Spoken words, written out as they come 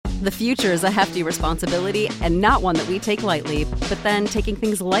The future is a hefty responsibility and not one that we take lightly. But then taking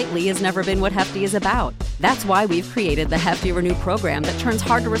things lightly has never been what Hefty is about. That's why we've created the Hefty Renew program that turns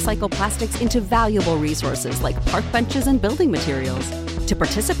hard-to-recycle plastics into valuable resources like park benches and building materials. To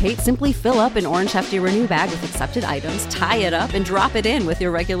participate, simply fill up an orange Hefty Renew bag with accepted items, tie it up, and drop it in with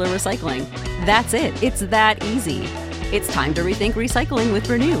your regular recycling. That's it. It's that easy. It's time to rethink recycling with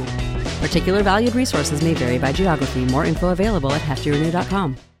Renew. Particular valued resources may vary by geography. More info available at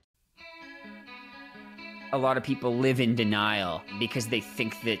heftyrenew.com. A lot of people live in denial because they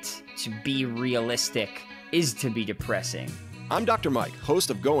think that to be realistic is to be depressing. I'm Dr. Mike, host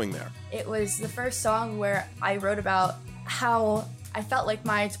of Going There. It was the first song where I wrote about how I felt like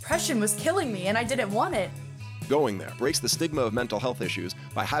my depression was killing me and I didn't want it. Going There breaks the stigma of mental health issues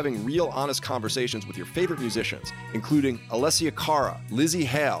by having real, honest conversations with your favorite musicians, including Alessia Cara, Lizzie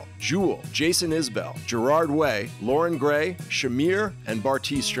Hale, Jewel, Jason Isbell, Gerard Way, Lauren Gray, Shamir, and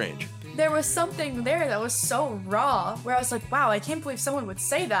Bartees Strange. There was something there that was so raw, where I was like, wow, I can't believe someone would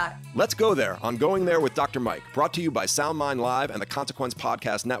say that. Let's go there on Going There with Dr. Mike, brought to you by SoundMind Live and the Consequence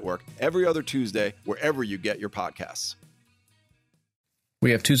Podcast Network every other Tuesday, wherever you get your podcasts.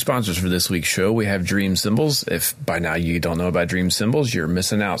 We have two sponsors for this week's show. We have Dream Cymbals. If by now you don't know about Dream Cymbals, you're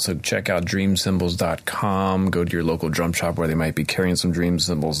missing out. So check out dreamcymbals.com. Go to your local drum shop where they might be carrying some Dream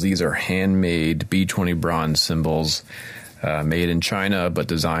Cymbals. These are handmade B20 bronze cymbals. Made in China, but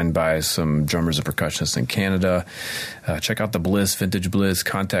designed by some drummers and percussionists in Canada. Check out the Bliss, Vintage Bliss,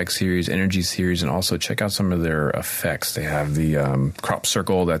 Contact Series, Energy Series, and also check out some of their effects. They have the crop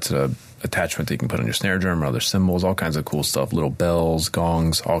circle, that's a attachment that you can put on your snare drum or other cymbals, all kinds of cool stuff, little bells,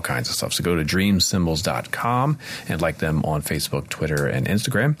 gongs, all kinds of stuff. So go to dreamcymbals.com and like them on Facebook, Twitter, and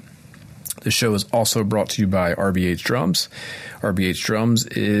Instagram. The show is also brought to you by RBH Drums. RBH Drums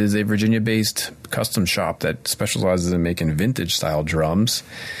is a Virginia-based custom shop that specializes in making vintage-style drums,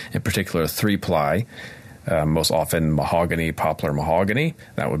 in particular 3-ply, most often mahogany, poplar mahogany.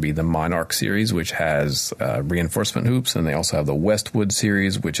 That would be the Monarch series, which has reinforcement hoops, and they also have the Westwood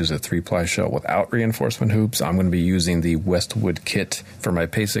series, which is a 3-ply shell without reinforcement hoops. I'm going to be using the Westwood kit for my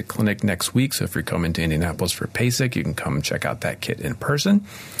PASIC clinic next week, so if you're coming to Indianapolis for PASIC, you can come check out that kit in person.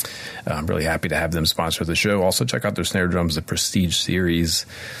 I'm really happy to have them sponsor the show. Also, check out their snare drums, the Prestige series,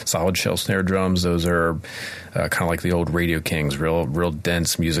 solid shell snare drums. Those are kind of like the old Radio Kings, real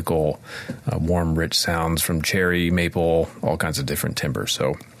dense, musical, warm, rich sounds from cherry, maple, all kinds of different timbers.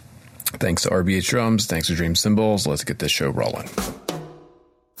 So thanks to RBH Drums, thanks to Dream Cymbals. Let's get this show rolling.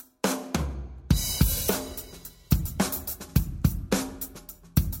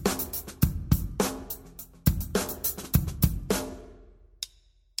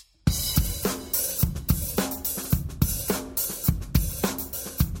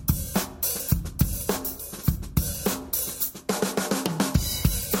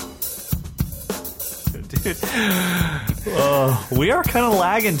 We are kind of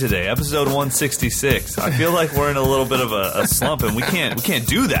lagging today, episode 166. I feel like we're in a little bit of a slump, and we can't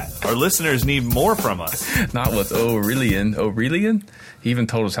do that. Our listeners need more from us. Not with Aurelian. Aurelian? He even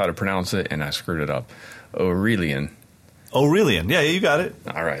told us how to pronounce it, and I screwed it up. Aurelian. Aurelian. Yeah, you got it.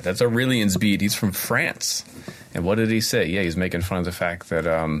 All right, that's Aurelian's beat. He's from France. And what did he say? Yeah, he's making fun of the fact that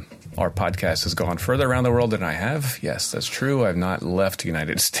our podcast has gone further around the world than I have. Yes, that's true. I've not left the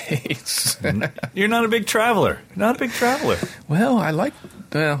United States. You're not a big traveler. Well, I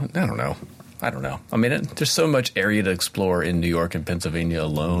don't know. I mean, there's so much area to explore in New York and Pennsylvania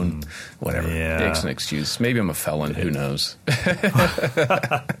alone. Whatever. Yeah. It's an excuse. Maybe I'm a felon. Who knows?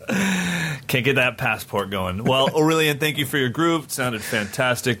 Can't get that passport going. Well, Aurelian, thank you for your groove. It sounded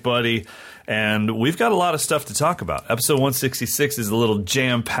fantastic, buddy. And we've got a lot of stuff to talk about. Episode 166 is a little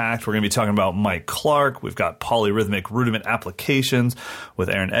jam-packed. We're going to be talking about Mike Clark. We've got polyrhythmic rudiment applications with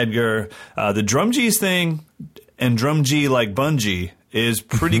Aaron Edgar. The Drumgees thing and Drumgee like bungee is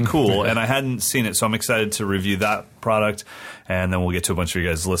pretty cool, and I hadn't seen it, so I'm excited to review that product. And then we'll get to a bunch of you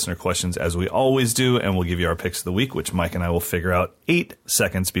guys' listener questions, as we always do, and we'll give you our picks of the week, which Mike and I will figure out 8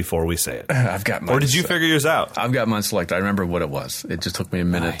 seconds before we say it. I've got mine. Or did you figure yours out? I've got mine selected. I remember what it was. It just took me a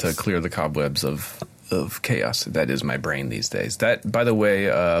minute to clear the cobwebs of chaos. That is my brain these days. That, by the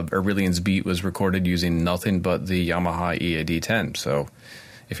way, Aurelian's beat was recorded using nothing but the Yamaha EAD-10, so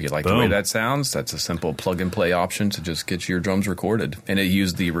if you like the way that sounds, that's a simple plug-and-play option to just get your drums recorded. And it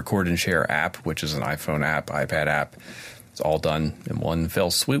used the Record and Share app, which is an iPhone app, iPad app. It's all done in one fell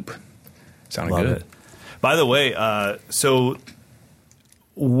swoop. Sounded Love good. It. By the way, so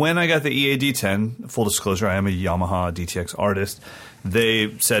when I got the EAD-10, full disclosure, I am a Yamaha DTX artist.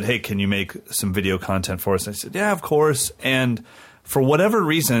 They said, hey, can you make some video content for us? I said, yeah, of course. And for whatever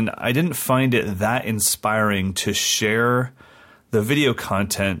reason, I didn't find it that inspiring to share the video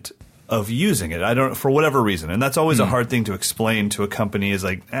content of using it. I don't, for whatever reason. And that's always a hard thing to explain to a company is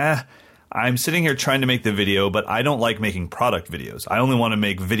like, I'm sitting here trying to make the video, but I don't like making product videos. I only want to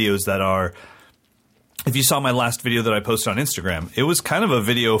make videos that are, if you saw my last video that I posted on Instagram, it was kind of a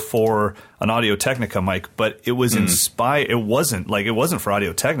video for an Audio-Technica mic, but it was inspired. It wasn't for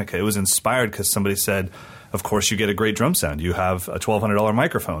Audio-Technica. It was inspired because somebody said, of course you get a great drum sound. You have a $1,200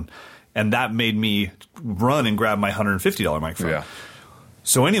 microphone. And that made me run and grab my $150 microphone. Yeah.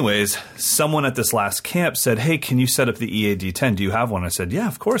 So anyways, someone at this last camp said, hey, can you set up the EAD-10? Do you have one? I said, yeah,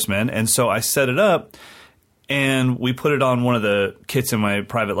 of course, man. And so I set it up, and we put it on one of the kits in my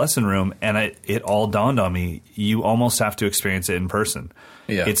private lesson room, and it all dawned on me, you almost have to experience it in person.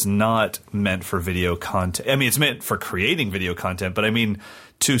 Yeah. It's not meant for video content. I mean, it's meant for creating video content, but I mean,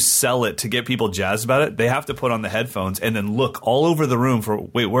 to sell it, to get people jazzed about it, they have to put on the headphones and then look all over the room for,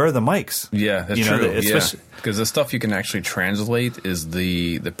 wait, where are the mics? Yeah, that's true. Because the stuff you can actually translate is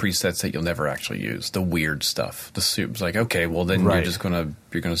the presets that you'll never actually use, the weird stuff. The soups, like, okay, well then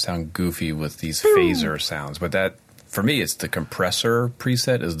you're gonna sound goofy with these phaser sounds. But that, for me, it's the compressor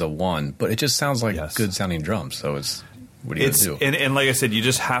preset is the one, but it just sounds like good sounding drums. So it's what are you gonna do? And like I said, you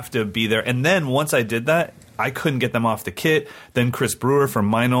just have to be there. And then once I did that, I couldn't get them off the kit. Then Chris Brewer from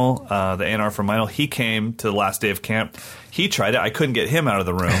Meinl, the A&R from Meinl, he came to the last day of camp. He tried it. I couldn't get him out of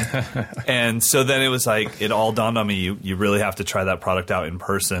the room. And so then it was like, it all dawned on me, you really have to try that product out in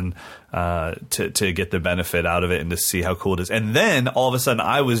person to get the benefit out of it and to see how cool it is. And then all of a sudden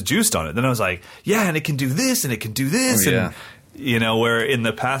I was juiced on it. Then I was like, yeah, and it can do this and it can do this. And, you know, where in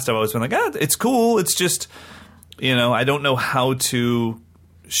the past I've always been like, it's cool. It's just, you know, I don't know how to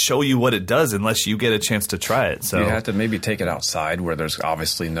show you what it does unless you get a chance to try it. So you have to maybe take it outside where there's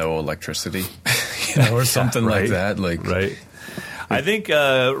obviously no electricity, you know, or something like that. Like, I think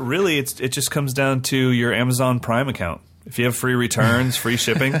really it just comes down to your Amazon Prime account. If you have free returns, free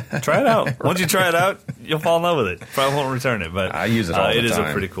shipping, try it out. Once you try it out, you'll fall in love with it. Probably won't return it, but I use it all the time. It is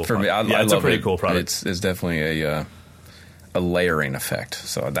a pretty cool product. For me, it's a pretty cool product. It's definitely a layering effect.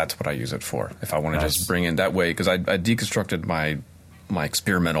 So that's what I use it for. If I want to just bring in that way, because I deconstructed my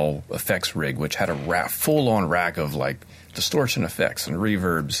experimental effects rig, which had a full-on rack of like distortion effects and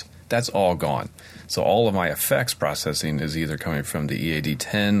reverbs. That's all gone. So all of my effects processing is either coming from the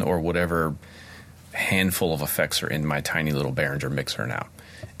EAD-10 or whatever handful of effects are in my tiny little Behringer mixer now.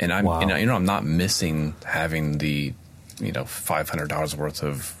 And I'm I'm not missing having the $500 worth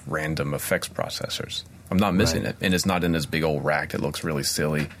of random effects processors. I'm not missing it, and it's not in this big old rack that looks really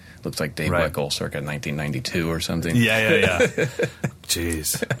silly. Looks like Dave Weckl circa 1992 or something. Yeah.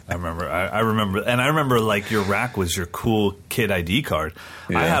 Jeez, I remember like your rack was your cool kid ID card.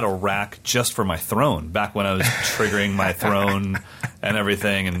 Yeah. I had a rack just for my throne back when I was triggering my throne and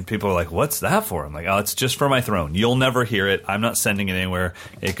everything, and people were like, "What's that for?" I'm like, "Oh, it's just for my throne. You'll never hear it. I'm not sending it anywhere.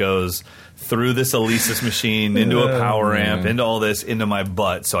 It goes through this Alesis machine into a power amp, into all this, into my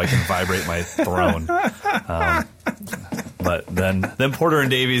butt, so I can vibrate my throne." But then Porter and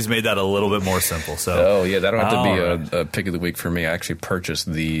Davies made that a little bit more simple. So that'll have to be a pick of the week for me. I actually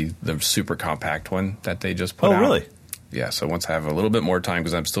purchased the super compact one that they just put out. Oh, really? Yeah. So once I have a little bit more time,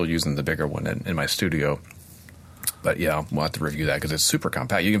 because I'm still using the bigger one in my studio. But yeah, we'll have to review that because it's super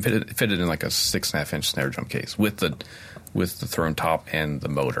compact. You can fit it in like a 6.5-inch snare drum case with the throne top and the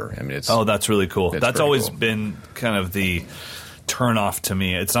motor. I mean, that's really cool. That's always been kind of the turn off to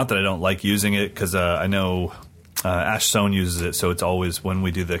me. It's not that I don't like using it, because I know Ash Sohn uses it, so it's always, when we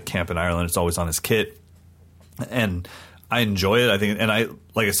do the camp in Ireland, it's always on his kit, and I enjoy it. I think, and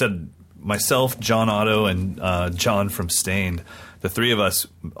like I said, myself, John Otto, and John from Stained, the three of us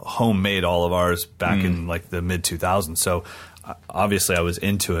homemade all of ours back in like the mid 2000s. So obviously I was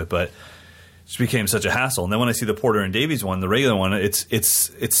into it, but just became such a hassle. And then when I see the Porter and Davies one, the regular one, it's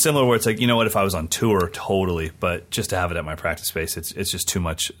similar, where it's like, you know what, if I was on tour, totally, but just to have it at my practice space, it's just too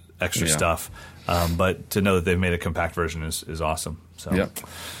much extra stuff. But to know that they've made a compact version is awesome. So,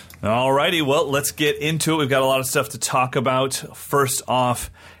 Alrighty, well, let's get into it. We've got a lot of stuff to talk about. First off,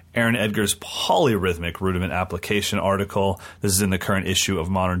 Aaron Edgar's Polyrhythmic Rudiment application article. This is in the current issue of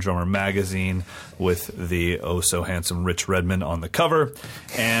Modern Drummer magazine with the oh-so-handsome Rich Redmond on the cover.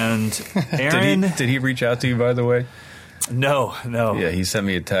 And Aaron... did he reach out to you, by the way? No. Yeah, he sent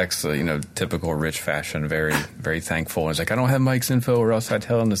me a text, typical Rich fashion, very, very thankful. He's like, I don't have Mike's info or else I'd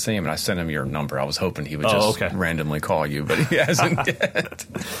tell him the same. And I sent him your number. I was hoping he would just randomly call you, but he hasn't yet.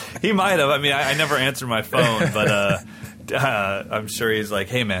 He might have. I mean, I never answer my phone, but... I'm sure he's like,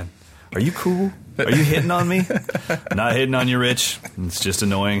 hey, man, are you cool? Are you hitting on me? Not hitting on you, Rich. It's just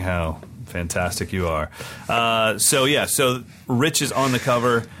annoying how fantastic you are. So Rich is on the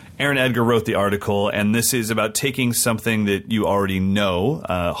cover. Aaron Edgar wrote the article, and this is about taking something that you already know,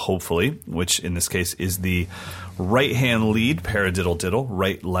 hopefully, which in this case is the right hand lead, paradiddle diddle,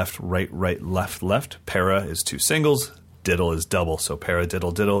 right, left, left, left. Para is 2 singles, diddle is double. So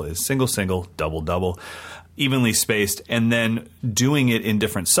paradiddle diddle is single, single, double, double, evenly spaced, and then doing it in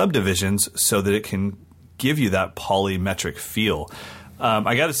different subdivisions so that it can give you that polymetric feel.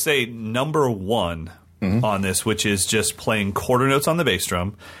 I got to say, number one on this, which is just playing quarter notes on the bass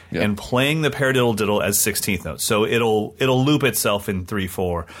drum and playing the paradiddle diddle as 16th notes. So it'll loop itself in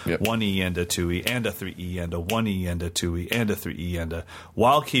 3/4, 1E and a 2E and a 3E and a 1E and a 2E and a 3E and a,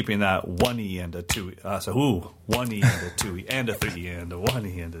 while keeping that 1E and a 2E. 1E and a 2E and a 3E and a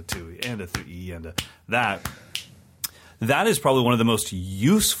 1E and a 2E and a 3E and a that. That is probably one of the most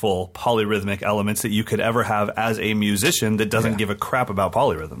useful polyrhythmic elements that you could ever have as a musician that doesn't give a crap about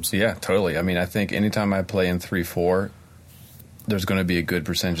polyrhythms. Yeah, totally. I mean, I think anytime I play in 3/4, there's going to be a good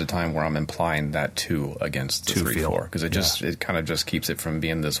percentage of time where I'm implying that 2 against the 3/4 because it kind of just keeps it from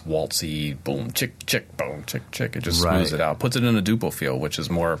being this waltzy boom, chick, chick, boom, chick, chick. It just smooths it out, puts it in a duple feel, which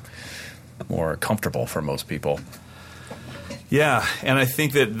is more comfortable for most people. Yeah, and I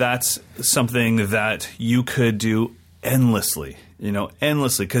think that that's something that you could do endlessly,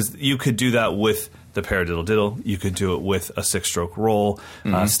 because you could do that with the paradiddle diddle. You could do it with a 6-stroke roll,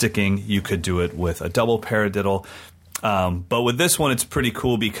 sticking. You could do it with a double paradiddle. But with this one, it's pretty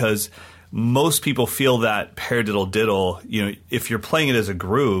cool because most people feel that paradiddle diddle, if you're playing it as a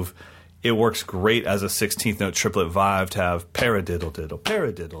groove, it works great as a 16th note triplet vibe to have paradiddle diddle,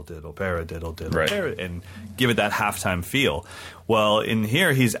 paradiddle diddle, paradiddle diddle, and give it that halftime feel. Well, in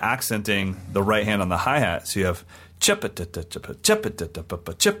here, he's accenting the right hand on the hi-hat. So you have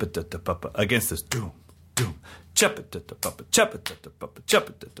against this doom, doom,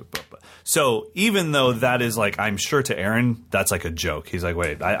 so even though that is like, I'm sure to Aaron, that's like a joke. He's like,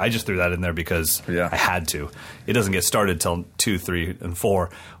 wait, I just threw that in there because I had to. It doesn't get started till 2, 3, and 4.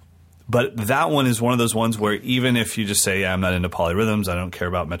 But that one is one of those ones where even if you just say, I'm not into polyrhythms, I don't care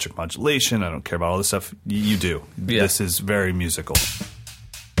about metric modulation, I don't care about all this stuff, you do. Yeah. This is very musical.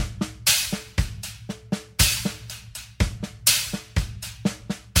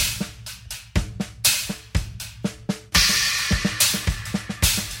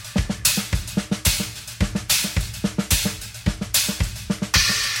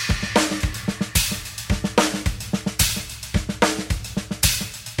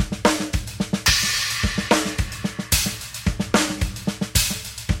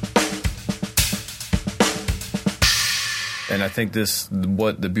 And I think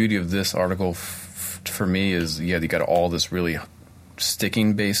what the beauty of this article for me is, you got all this really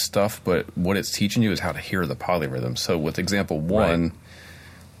sticking based stuff, but what it's teaching you is how to hear the polyrhythm. So with example 1,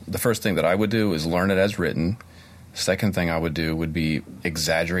 the first thing that I would do is learn it as written. Second thing I would do would be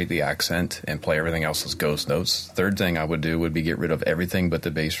exaggerate the accent and play everything else as ghost notes. Third thing I would do would be get rid of everything but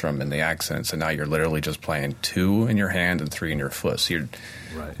the bass drum and the accent. So now you're literally just playing 2 in your hand and 3 in your foot. So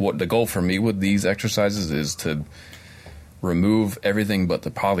what the goal for me with these exercises is to remove everything but the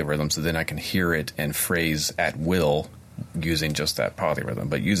polyrhythm, so then I can hear it and phrase at will using just that polyrhythm,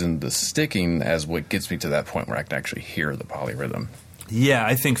 but using the sticking as what gets me to that point where I can actually hear the polyrhythm. Yeah,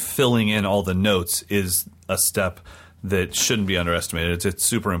 I think filling in all the notes is a step that shouldn't be underestimated. It's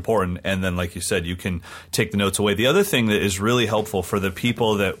super important. And then, like you said, you can take the notes away. The other thing that is really helpful for the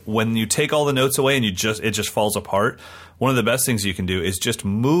people that when you take all the notes away and it just falls apart, one of the best things you can do is just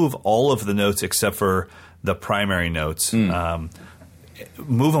move all of the notes except for the primary notes.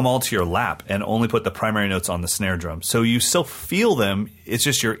 Move them all to your lap and only put the primary notes on the snare drum. So you still feel them. It's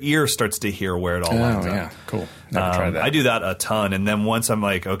just your ear starts to hear where it all lines up. Yeah, cool. Never tried that. I do that a ton. And then once I'm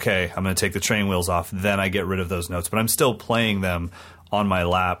like, okay, I'm going to take the train wheels off, then I get rid of those notes. But I'm still playing them on my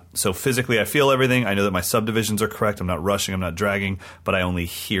lap. So physically I feel everything. I know that my subdivisions are correct. I'm not rushing. I'm not dragging. But I only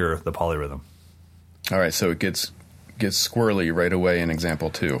hear the polyrhythm. All right, so it gets squirrely right away in example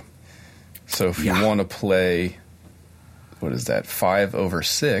 2. So if you want to play, what is that,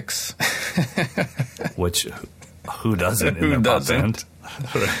 5/6? Which, who doesn't in their pop band?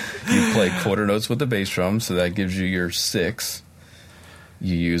 You play quarter notes with the bass drum, so that gives you your 6.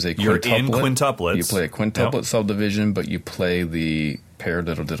 You use a quintuplet. You're in quintuplets. You play a quintuplet subdivision, but you play the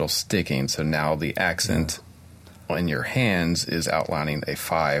paradiddle diddle sticking, so now the accent in your hands is outlining a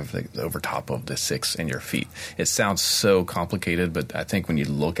 5 over top of the 6 in your feet. It sounds so complicated, but I think when you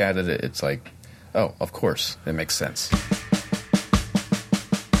look at it, it's like, oh, of course, it makes sense.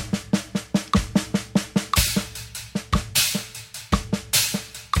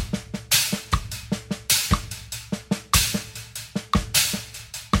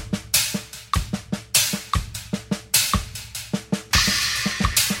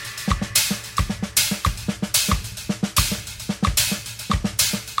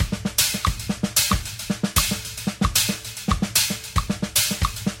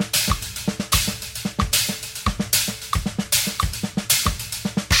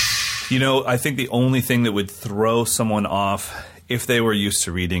 I think the only thing that would throw someone off if they were used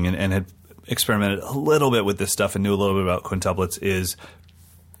to reading and had experimented a little bit with this stuff and knew a little bit about quintuplets is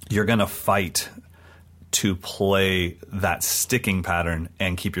you're going to fight to play that sticking pattern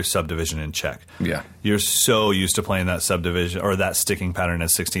and keep your subdivision in check. Yeah. You're so used to playing that subdivision or that sticking pattern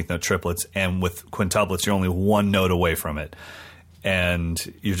as 16th note triplets, and with quintuplets, you're only one note away from it.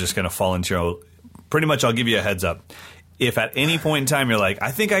 And you're just going to fall into your own. Pretty much, I'll give you a heads up. If at any point in time you're like,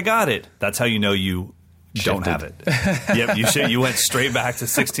 I think I got it, that's how you know you don't have it. Yep, you went straight back to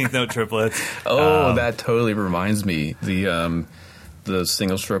 16th note triplets. Oh, that totally reminds me. The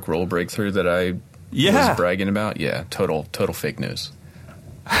single stroke roll breakthrough that I was bragging about. Yeah, total fake news.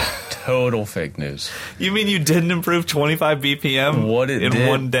 Total fake news. You mean you didn't improve 25 BPM in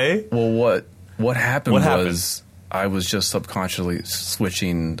one day? Well, what happened was I was just subconsciously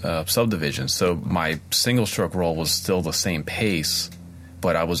switching subdivisions. So my single stroke roll was still the same pace,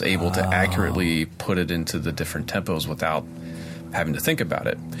 but I was able to accurately put it into the different tempos without having to think about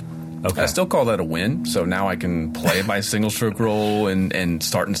it. Okay. I still call that a win. So now I can play my single stroke roll and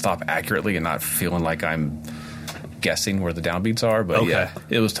start and stop accurately and not feeling like I'm guessing where the downbeats are. But yeah,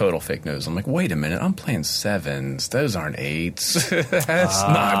 it was total fake news. I'm like, wait a minute, I'm playing sevens. Those aren't eights. That's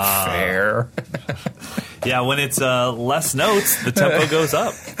not fair. Yeah, when it's less notes, the tempo goes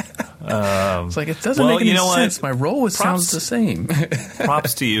up. It's like, it doesn't make any sense. My roll sounds the same.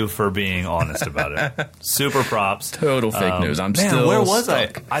 Props to you for being honest about it. Super props. Total fake news. Where was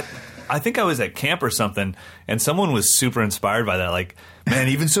stuck. I think I was at camp or something, and someone was super inspired by that. Like, man,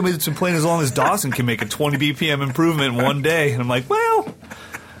 even somebody that's been playing as long as Dawson can make a 20 BPM improvement in one day. And I'm like, well,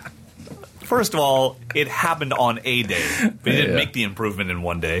 first of all, it happened on a day. But he didn't make the improvement in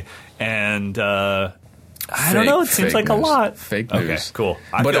one day. And I don't know. It seems like news. A lot. Fake news. Okay, cool.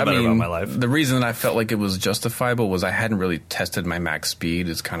 I feel better about my life. The reason I felt like it was justifiable was I hadn't really tested my max speed.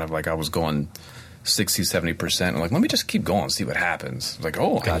 It's kind of like I was going 60, 70%. I'm like, let me just keep going, see what happens. Like,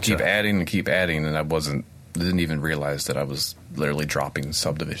 I can keep adding, and I didn't even realize that I was literally dropping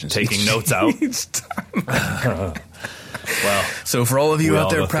subdivisions. Taking notes out. Well, so for all of you out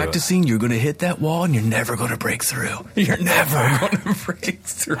there practicing, you're going to hit that wall and you're never going to break through. You're never going to break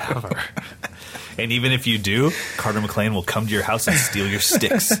through. And even if you do, Carter McLean will come to your house and steal your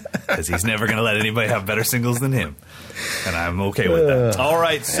sticks because he's never going to let anybody have better singles than him. And I'm okay with that. All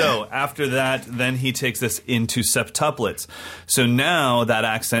right, so after that, then he takes us into septuplets. So now that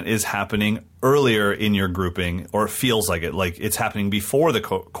accent is happening earlier in your grouping, or it feels like it, like it's happening before the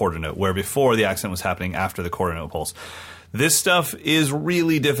quarter note, where before the accent was happening after the quarter note pulse. This stuff is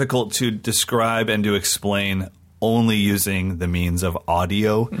really difficult to describe and to explain only using the means of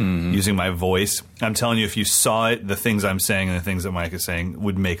audio, using my voice. I'm telling you, if you saw it, the things I'm saying and the things that Mike is saying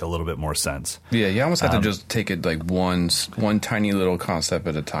would make a little bit more sense. Yeah, you almost have to just take it like one tiny little concept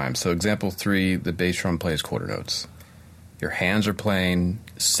at a time. So example 3, the bass drum plays quarter notes. Your hands are playing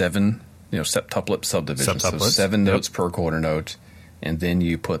 7, septuplet subdivisions. So 7 notes per quarter note. And then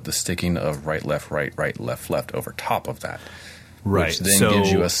you put the sticking of right, left, left over top of that. Right. Which then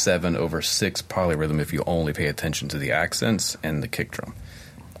gives you a 7/6 polyrhythm if you only pay attention to the accents and the kick drum.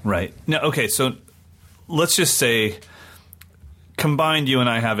 Right. Now, okay, so let's just say combined you and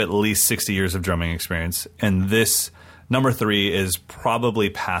I have at least 60 years of drumming experience, and this number 3 is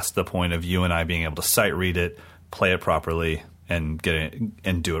probably past the point of you and I being able to sight read it, play it properly, and get it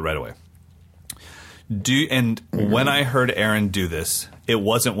and do it right away. When I heard Aaron do this, it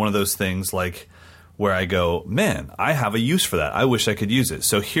wasn't one of those things like where I go, man, I have a use for that. I wish I could use it.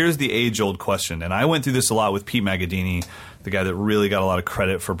 So here's the age-old question, and I went through this a lot with Pete Magadini, the guy that really got a lot of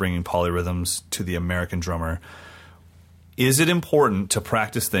credit for bringing polyrhythms to the American drummer. Is it important to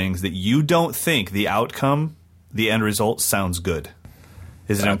practice things that you don't think the outcome, the end result, sounds good?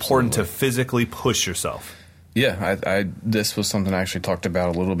 Is it important to physically push yourself? Yeah, this was something I actually talked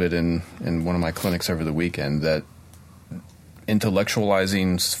about a little bit in one of my clinics over the weekend, that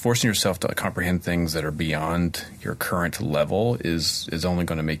intellectualizing, forcing yourself to comprehend things that are beyond your current level is only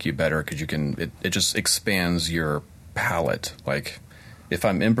going to make you better, because it just expands your palette. Like, if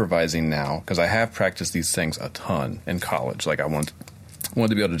I'm improvising now, because I have practiced these things a ton in college, like I wanted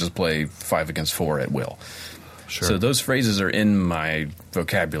to be able to just play 5 against 4 at will. Sure. So those phrases are in my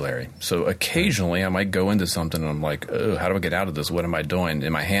vocabulary. So occasionally I might go into something and I'm like, oh, how do I get out of this? What am I doing?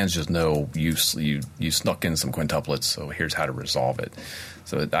 And my hands just know you snuck in some quintuplets, so here's how to resolve it.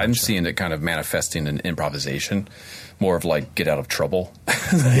 So I'm seeing it kind of manifesting in improvisation, more of like get out of trouble.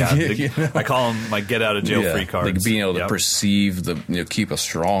 I call them my get out of jail free cards. Like being able to perceive keep a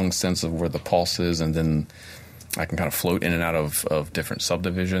strong sense of where the pulse is, and then I can kind of float in and out of different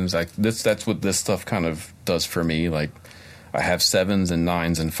subdivisions. That's what this stuff kind of does for me. Like, I have 7s and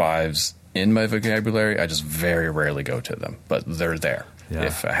 9s and 5s in my vocabulary. I just very rarely go to them, but they're there. Yeah.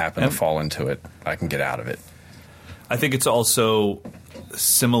 If I happen to fall into it, I can get out of it. I think it's also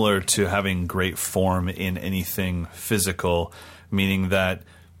similar to having great form in anything physical, meaning that,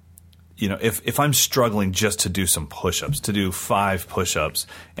 you know, if I'm struggling just to do some push-ups, to do 5 push-ups,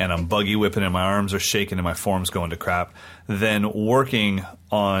 and I'm buggy whipping and my arms are shaking and my form's going to crap, then working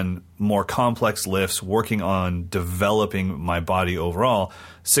on more complex lifts, working on developing my body overall,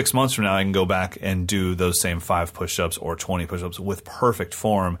 6 months from now I can go back and do those same 5 push-ups or 20 push-ups with perfect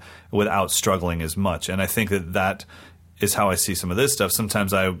form without struggling as much. And I think that is how I see some of this stuff.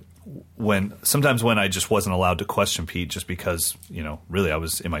 Sometimes when I just wasn't allowed to question Pete just because, you know, really I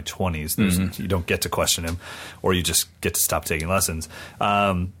was in my 20s. You don't get to question him, or you just get to stop taking lessons.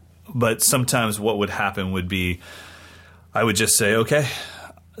 But sometimes what would happen would be I would just say, okay,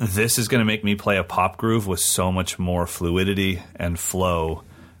 this is going to make me play a pop groove with so much more fluidity and flow,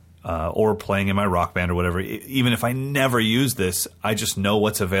 or playing in my rock band or whatever. Even if I never use this, I just know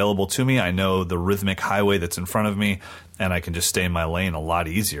what's available to me. I know the rhythmic highway that's in front of me, and I can just stay in my lane a lot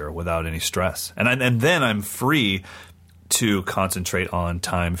easier without any stress. And then I'm free to concentrate on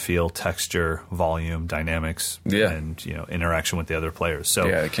time, feel, texture, volume, dynamics, and, you know, interaction with the other players. So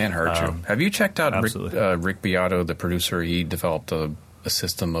yeah, it can't hurt you. Have you checked out Rick Beato, the producer? He developed a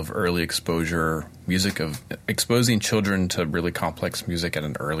system of early exposure music, of exposing children to really complex music at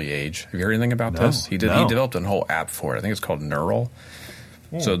an early age. Have you heard anything about this? He developed a whole app for it. I think it's called Neural.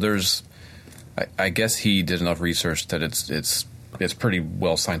 So there's, I guess he did enough research that it's pretty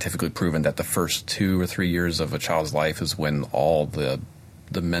well scientifically proven that the first 2 or 3 years of a child's life is when all the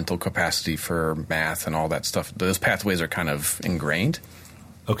mental capacity for math and all that stuff, those pathways are kind of ingrained.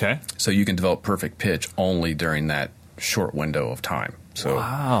 Okay. So you can develop perfect pitch only during that short window of time. So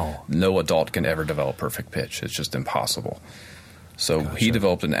no adult can ever develop perfect pitch. It's just impossible. So he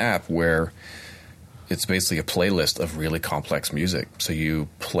developed an app where it's basically a playlist of really complex music. So you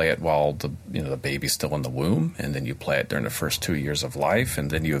play it while the baby's still in the womb, and then you play it during the first 2 years of life, and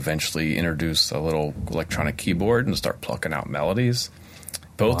then you eventually introduce a little electronic keyboard and start plucking out melodies.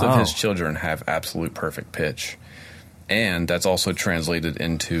 Both of his children have absolute perfect pitch. And that's also translated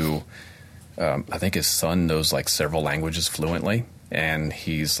into, I think his son knows like several languages fluently, and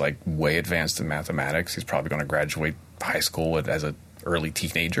he's like way advanced in mathematics. He's probably going to graduate high school as an early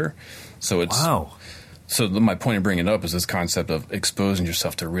teenager. So it's So my point of bringing it up is this concept of exposing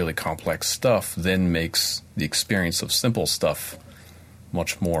yourself to really complex stuff then makes the experience of simple stuff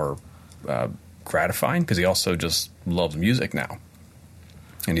much more gratifying, because he also just loves music now.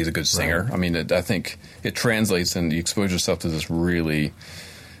 And he's a good singer. Right. I mean, I think it translates, and you expose yourself to this really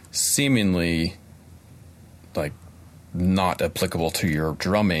seemingly like not applicable to your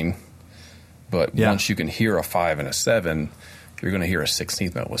drumming, but once you can hear a 5 and a 7, you're going to hear a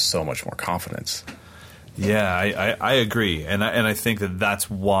 16th note with so much more confidence. Yeah, I agree. And I think that's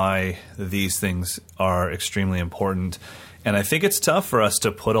why these things are extremely important. And I think it's tough for us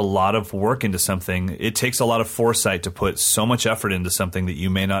to put a lot of work into something. It takes a lot of foresight to put so much effort into something that you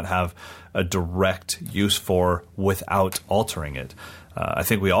may not have a direct use for without altering it. I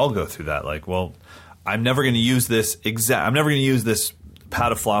think we all go through that. Like, well, I'm never going to use this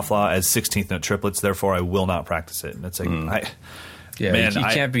pad of fla-fla as 16th note triplets, therefore I will not practice it. And it's like, he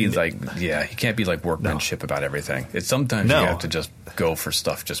can't be like workmanship about everything. It's sometimes you have to just go for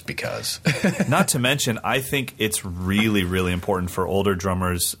stuff just because. Not to mention, I think it's really, really important for older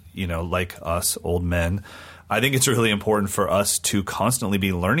drummers, like us, old men. I think it's really important for us to constantly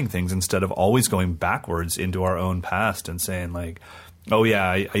be learning things instead of always going backwards into our own past and saying like, oh yeah,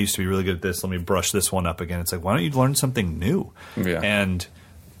 I used to be really good at this. Let me brush this one up again. It's like, why don't you learn something new? Yeah. And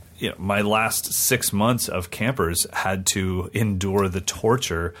my last 6 months of campers had to endure the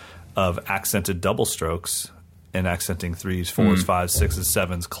torture of accented double strokes and accenting 3s, 4s, 5s, 6s,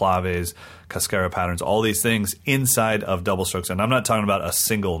 7s, claves, cascara patterns, all these things inside of double strokes. And I'm not talking about a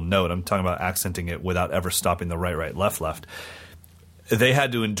single note. I'm talking about accenting it without ever stopping the right, left. They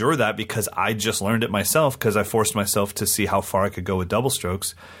had to endure that because I just learned it myself, because I forced myself to see how far I could go with double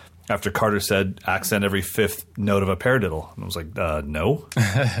strokes. After Carter said, accent every 5th note of a paradiddle. And I was like, no.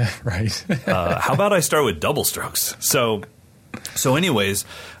 Right. How about I start with double strokes? So anyways,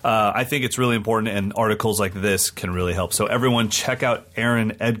 I think it's really important, and articles like this can really help. So everyone check out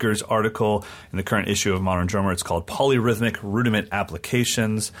Aaron Edgar's article in the current issue of Modern Drummer. It's called Polyrhythmic Rudiment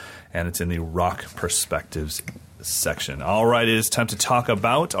Applications, and it's in the Rock Perspectives section. All right, it is time to talk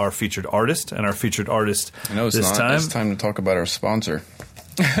about our featured artist, and our featured artist It's time to talk about our sponsor.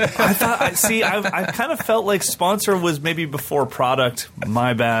 I kind of felt like sponsor was maybe before product.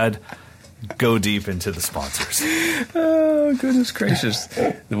 My bad. go deep into the sponsors. Oh, goodness gracious.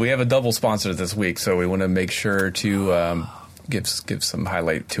 We have a double sponsor this week, so we want to make sure to give some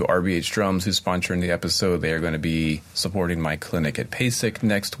highlight to RBH Drums, who's sponsoring the episode. They are going to be supporting my clinic at PASIC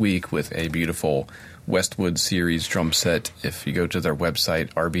next week with a beautiful Westwood Series drum set. If you go to their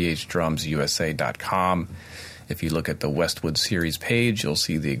website, rbhdrumsusa.com, if you look at the Westwood Series page, you'll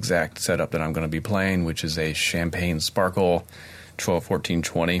see the exact setup that I'm going to be playing, which is a Champagne Sparkle 12, 14,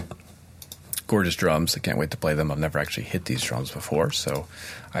 20. Gorgeous drums. I can't wait to play them. I've never actually hit these drums before, so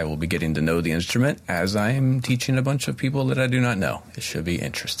I will be getting to know the instrument as I am teaching a bunch of people that I do not know. It should be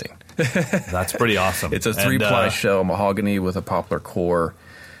interesting. That's pretty awesome. It's a 3-ply shell mahogany with a poplar core.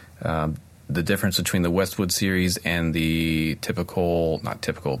 The difference between the Westwood series and the not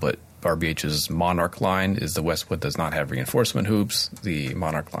typical, but RBH's Monarch line is the Westwood does not have reinforcement hoops. The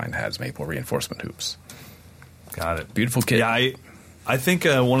Monarch line has maple reinforcement hoops. Got it. Beautiful kit. Yeah, I think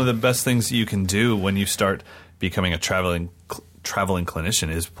one of the best things you can do when you start becoming a traveling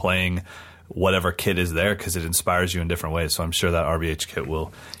clinician is playing whatever kit is there, because it inspires you in different ways. So I'm sure that RBH kit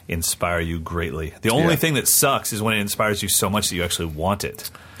will inspire you greatly. The only thing that sucks is when it inspires you so much that you actually want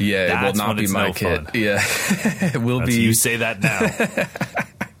it. Yeah, That's it will not be my kit. Fun. Yeah, it will be. You say that now.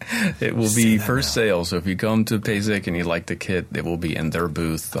 It will be first sale. So if you come to PASIC and you like the kit, it will be in their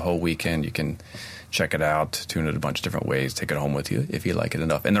booth the whole weekend. You can check it out, tune it a bunch of different ways, take it home with you if you like it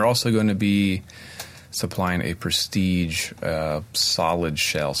enough. And they're also going to be supplying a Prestige solid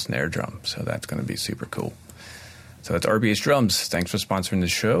shell snare drum. So that's going to be super cool. So that's RBH Drums. Thanks for sponsoring the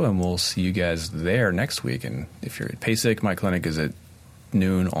show, and we'll see you guys there next week. And if you're at PASIC, my clinic is at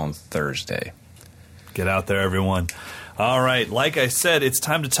noon on Thursday. Get out there, everyone. All right, like I said, it's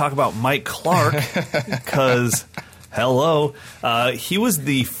time to talk about Mike Clark, because, hello, he was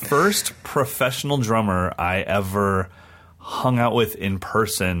the first professional drummer I ever hung out with in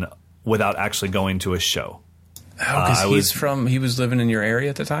person without actually going to a show. Oh, because he was living in your area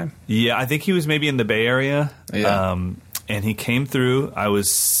at the time? Yeah, I think he was maybe in the Bay Area. Yeah. And he came through. I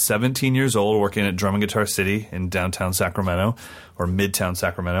was 17 years old working at Drum and Guitar City in downtown Sacramento, or midtown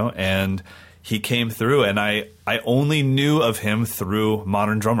Sacramento, and he came through, and I only knew of him through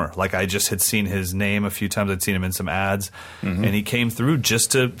Modern Drummer. Like, I just had seen his name a few times. I'd seen him in some ads, and he came through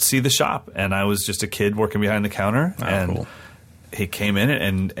just to see the shop. And I was just a kid working behind the counter, and cool. He came in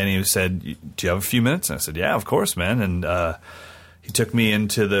and he said, "Do you have a few minutes?" And I said, "Yeah, of course, man." And he took me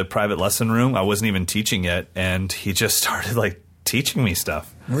into the private lesson room. I wasn't even teaching yet, and he just started like teaching me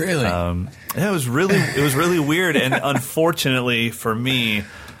stuff. Really? Yeah, it was really weird. And unfortunately for me,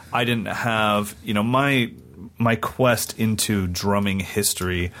 I didn't have, my quest into drumming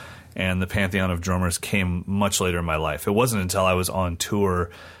history and the pantheon of drummers came much later in my life. It wasn't until I was on tour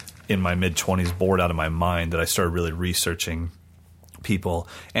in my mid-20s, bored out of my mind, that I started really researching people,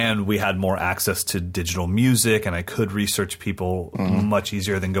 and we had more access to digital music, and I could research people much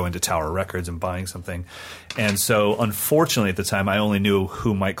easier than going to Tower Records and buying something. And so, unfortunately, at the time, I only knew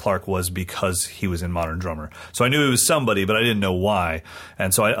who Mike Clark was because he was in Modern Drummer. So I knew he was somebody, but I didn't know why.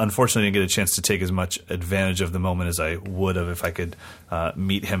 And so I unfortunately didn't get a chance to take as much advantage of the moment as I would have if I could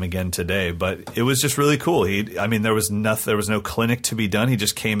meet him again today. But it was just really cool. There was no clinic to be done. He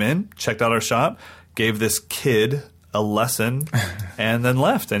just came in, checked out our shop, gave this kid a lesson, and then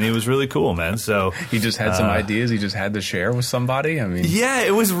left. And he was really cool, man. So he just had some ideas he just had to share with somebody. Yeah,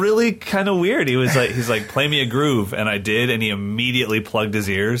 it was really kind of weird. He's like, play me a groove, and I did, and he immediately plugged his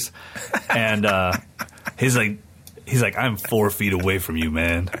ears, and he's like, I'm 4 feet away from you,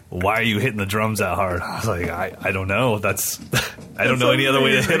 man. Why are you hitting the drums that hard? I was like, I don't know. I don't know any other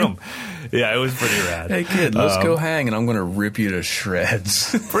way to hit them. Yeah, it was pretty rad. Hey, kid, let's go hang, and I'm going to rip you to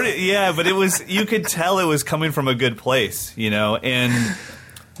shreds. But you could tell it was coming from a good place, and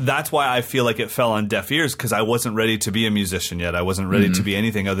that's why I feel like it fell on deaf ears, because I wasn't ready to be a musician yet. I wasn't ready to be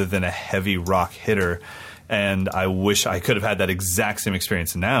anything other than a heavy rock hitter, and I wish I could have had that exact same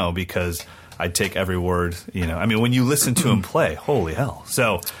experience now, because I'd take every word, when you listen to him play, holy hell.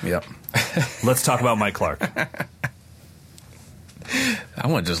 So, yep. Let's talk about Mike Clark. I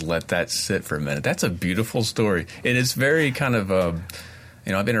want to just let that sit for a minute. That's a beautiful story. And it's very kind of, I've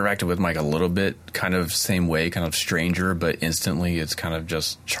interacted with Mike a little bit, kind of same way, kind of stranger, but instantly it's kind of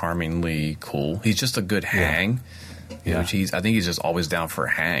just charmingly cool. He's just a good hang. I think he's just always down for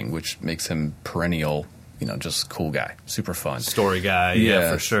a hang, which makes him perennial, just cool guy, super fun. Story guy,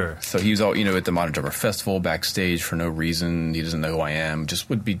 yeah, for sure. So he was all, at the Modern Drummer Festival backstage for no reason. He doesn't know who I am, just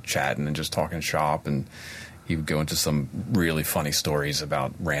would be chatting and just talking shop, and he would go into some really funny stories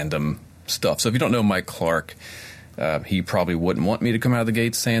about random stuff. So if you don't know Mike Clark, he probably wouldn't want me to come out of the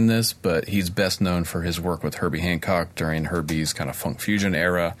gates saying this, but he's best known for his work with Herbie Hancock during Herbie's kind of funk fusion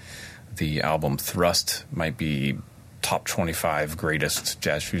era. The album Thrust might be top 25 greatest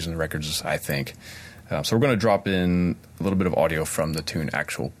jazz fusion records, I think. So we're going to drop in a little bit of audio from the tune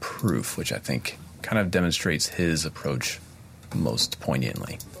Actual Proof, which I think kind of demonstrates his approach most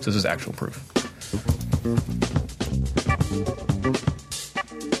poignantly. So this is Actual Proof.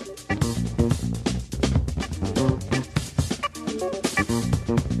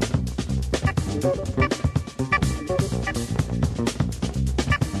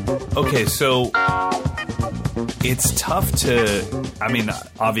 Okay, so it's tough to, I mean,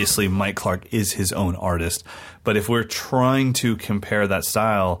 obviously Mike Clark is his own artist, but if we're trying to compare that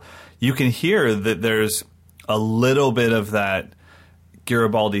style, you can hear that there's a little bit of that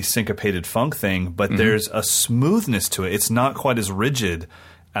Garibaldi syncopated funk thing, but there's a smoothness to it. It's not quite as rigid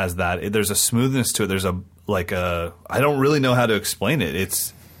as that. There's a smoothness to it. There's I don't really know how to explain it.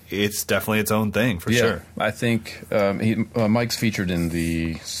 It's definitely its own thing, for sure. I think Mike's featured in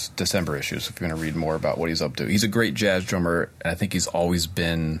the December issues, if you're going to read more about what he's up to. He's a great jazz drummer, and I think he's always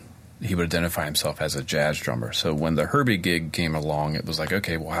been, he would identify himself as a jazz drummer. So when the Herbie gig came along, it was like,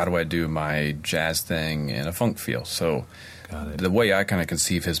 okay, well, how do I do my jazz thing in a funk feel? So the way I kind of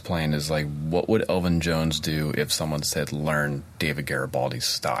conceive his playing is like, what would Elvin Jones do if someone said, learn David Garibaldi's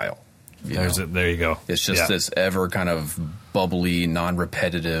style? There you go. It's just this ever kind of bubbly,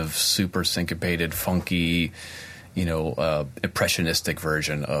 non-repetitive, super syncopated, funky, impressionistic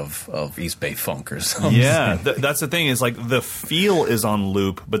version of East Bay funk or something. Yeah, that's the thing, is like the feel is on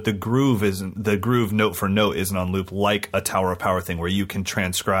loop, but the groove isn't. The groove note for note isn't on loop like a Tower of Power thing where you can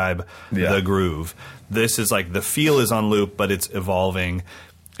transcribe the groove. This is like the feel is on loop, but it's evolving,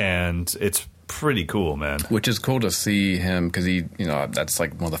 and it's pretty cool, man. Which is cool to see him, because he, that's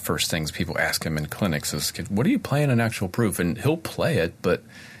like one of the first things people ask him in clinics is, what are you playing in Actual Proof? And he'll play it, but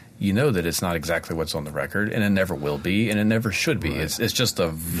you know that it's not exactly what's on the record, and it never will be, and it never should be. Right. It's just a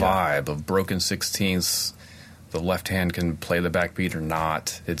vibe of broken 16ths. The left hand can play the backbeat or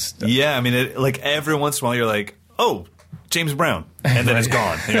not. I mean, like every once in a while you're like, oh, James Brown, and then it's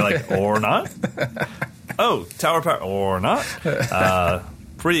gone, and you're like, or not? Oh, Tower of Power, or not?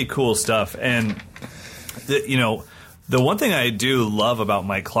 Pretty cool stuff. And the one thing I do love about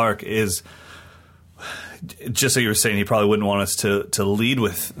Mike Clark is, just so you were saying, he probably wouldn't want us to lead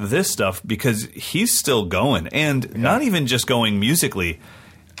with this stuff because he's still going, and not even just going musically.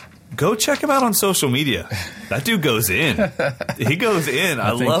 Go check him out on social media. That dude goes in. He goes in.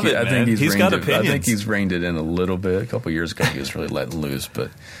 I love it, man. I think he's got opinions. I think he's reined it in a little bit. A couple of years ago, he was really letting loose.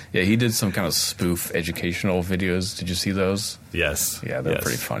 But, yeah, he did some kind of spoof educational videos. Did you see those? Yes. Yeah, they're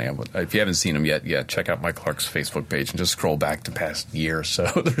pretty funny. If you haven't seen them yet, check out Mike Clark's Facebook page and just scroll back the past year or so.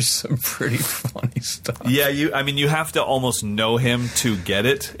 There's some pretty funny stuff. Yeah, you have to almost know him to get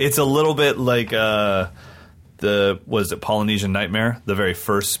it. It's a little bit like... Polynesian Nightmare, the very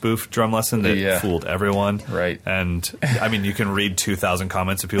first spoof drum lesson that fooled everyone. Right. And, I mean, you can read 2,000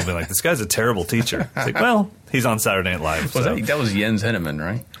 comments of people being like, this guy's a terrible teacher. It's like, well, he's on Saturday Night Live. So. That was Jens Henneman,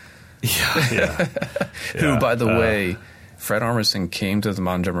 right? Yeah. Who, by the way, Fred Armisen came to the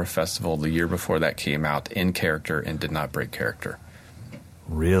Modern Drummer Festival the year before that came out in character and did not break character.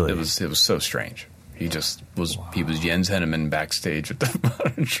 Really? It was so strange. He just was. Wow. He was Jens Henneman backstage at the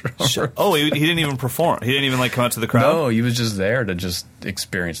Modern Drummer. Oh, he didn't even perform. He didn't even come out to the crowd. No, he was just there to just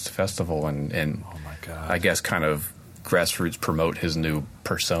experience the festival and oh my God, I guess kind of grassroots promote his new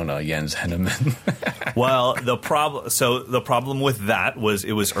persona, Jens Henneman. Well, the problem with that was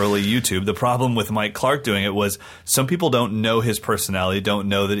it was early YouTube. The problem with Mike Clark doing it was some people don't know his personality, don't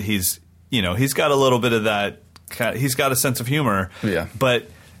know that he's got a little bit of that. He's got a sense of humor. Yeah, but.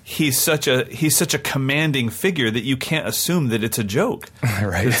 He's such a commanding figure that you can't assume that it's a joke.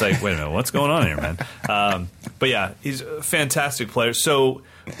 Right. It's like, wait a minute, what's going on here, man? But yeah, he's a fantastic player. So,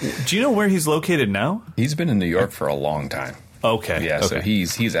 do you know where he's located now? He's been in New York for a long time. Okay. Yeah. Okay. So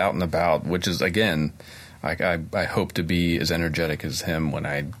he's out and about, which is again, I hope to be as energetic as him when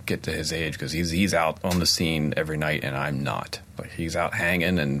I get to his age, because he's out on the scene every night and I'm not. But he's out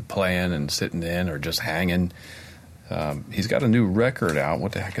hanging and playing and sitting in or just hanging. He's got a new record out.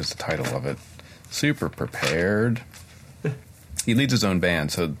 What the heck is the title of it? Super Prepared. He leads his own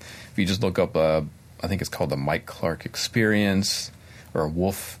band, so if you just look up, I think it's called the Mike Clark Experience, or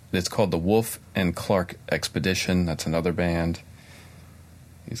Wolf. It's called the Wolf and Clark Expedition. That's another band.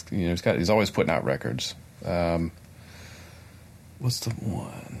 He's always putting out records. What's the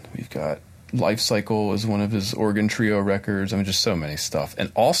one we've got? Life Cycle is one of his organ trio records. I mean, just so many stuff.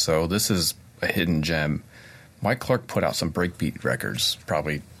 And also, this is a hidden gem. Mike Clark put out some breakbeat records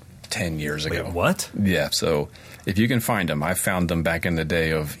probably 10 years ago. Wait, what? Yeah, so if you can find them, I found them back in the day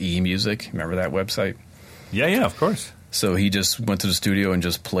of eMusic. Remember that website? Yeah, of course. So he just went to the studio and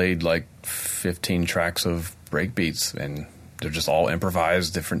just played like 15 tracks of break beats, and they're just all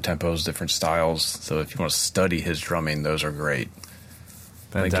improvised, different tempos, different styles. So if you want to study his drumming, those are great.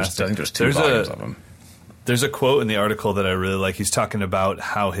 Fantastic. I think there's two volumes of them. There's a quote in the article that I really like. He's talking about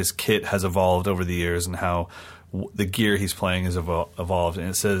how his kit has evolved over the years and how the gear he's playing has evolved. And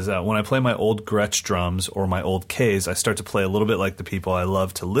it says, when I play my old Gretsch drums or my old Ks, I start to play a little bit like the people I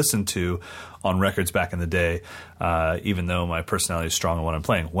love to listen to on records back in the day, even though my personality is strong in what I'm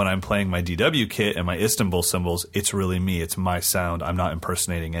playing. When I'm playing my DW kit and my Istanbul cymbals, it's really me. It's my sound. I'm not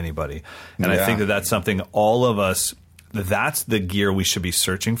impersonating anybody. And I think that that's something all of us... That's the gear we should be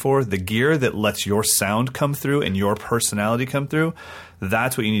searching for. The gear that lets your sound come through and your personality come through.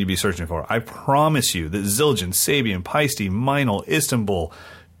 That's what you need to be searching for. I promise you that Zildjian, Sabian, Paiste, Meinl, Istanbul,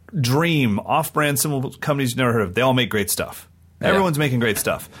 Dream, off-brand cymbal companies you've never heard of, they all make great stuff. Everyone's making great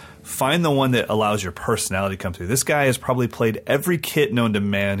stuff. Find the one that allows your personality to come through. This guy has probably played every kit known to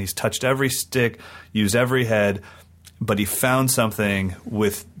man. He's touched every stick, used every head, but he found something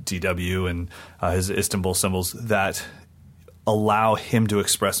with DW and his Istanbul cymbals that allow him to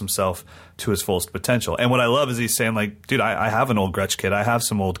express himself to his fullest potential. And what I love is he's saying, like, dude, I have an old Gretsch kit. I have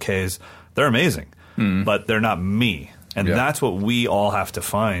some old Ks. They're amazing, but they're not me. And that's what we all have to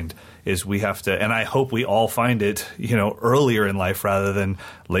find is we have to, and I hope we all find it, earlier in life rather than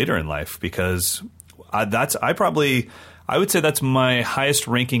later in life, because I would say that's my highest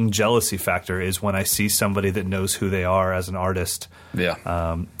ranking jealousy factor is when I see somebody that knows who they are as an artist. Yeah.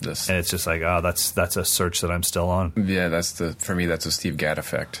 And it's just like, that's a search that I'm still on. Yeah, for me, that's a Steve Gadd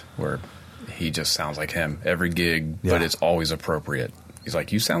effect where he just sounds like him every gig, but it's always appropriate. He's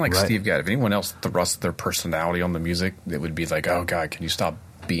like, you sound like Steve Gadd. If anyone else thrusts their personality on the music, it would be like, oh, God, can you stop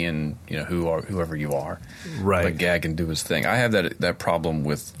being, whoever you are? Right. But Gadd can do his thing. I have that problem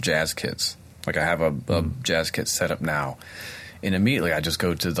with jazz kits. Like I have a jazz kit set up now, and immediately I just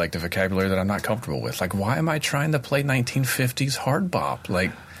go to like the vocabulary that I'm not comfortable with. Like, why am I trying to play 1950s hard bop?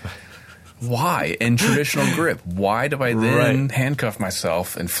 Like, why? In traditional grip. Why do I then handcuff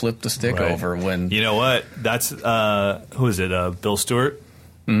myself and flip the stick over when... You know what? That's, who is it, Bill Stewart?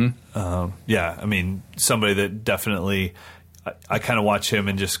 Mm-hmm. Yeah, I mean, somebody that definitely... I kind of watch him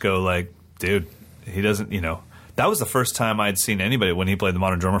and just go like, dude, he doesn't, That was the first time I'd seen anybody when he played the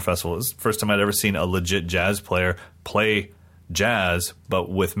Modern Drummer Festival. It was the first time I'd ever seen a legit jazz player play jazz, but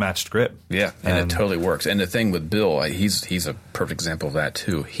with matched grip. Yeah, and it totally works. And the thing with Bill, he's a perfect example of that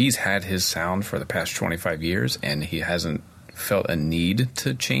too. He's had his sound for the past 25 years, and he hasn't felt a need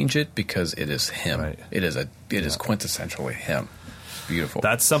to change it because it is him. Right. It is quintessentially him. Beautiful.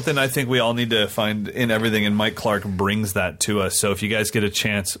 That's something I think we all need to find in everything, and Mike Clark brings that to us. So if you guys get a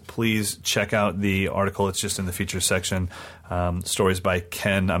chance, please check out the article. It's just in the features section. Stories by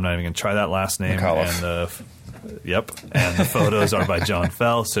Ken. I'm not even going to try that last name. McAuliffe. And the photos are by John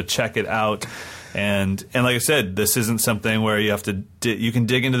Fell. So check it out. And like I said, this isn't something where you have to you can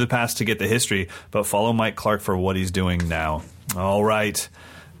dig into the past to get the history, but follow Mike Clark for what he's doing now. All right.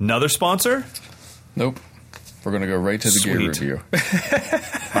 Another sponsor? Nope. We're going to go right to the gear review.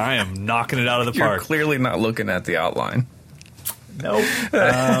 I am knocking it out of the park. You're clearly not looking at the outline. Nope.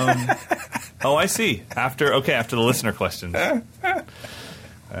 I see. After the listener questions.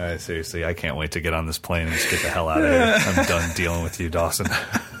 Seriously, I can't wait to get on this plane and just get the hell out of here. I'm done dealing with you, Dawson.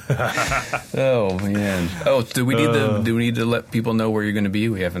 Oh, man. Oh, do we need to let people know where you're going to be?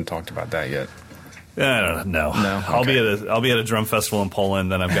 We haven't talked about that yet. No. Okay. I'll be at a drum festival in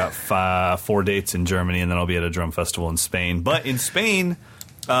Poland. Then I've got 4 dates in Germany, and then I'll be at a drum festival in Spain. But in Spain,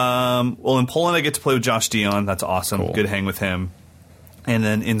 in Poland I get to play with Josh Dion. That's awesome. Cool. Good hang with him. And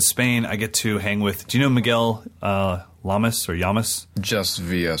then in Spain I get to hang with. Do you know Miguel Llamas? Just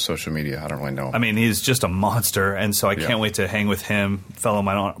via social media. I don't really know. I mean, he's just a monster, and so I can't wait to hang with him, fellow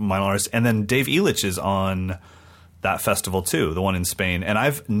minor artist. And then Dave Elich is on that festival too, the one in Spain. And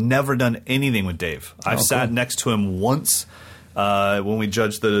I've never done anything with Dave. I've sat next to him once when we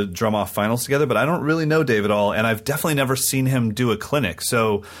judged the Drum Off finals together, but I don't really know Dave at all, and I've definitely never seen him do a clinic.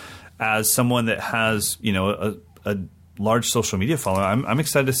 So as someone that has, a large social media following, I'm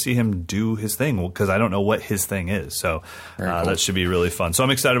excited to see him do his thing because I don't know what his thing is. So cool. That should be really fun. So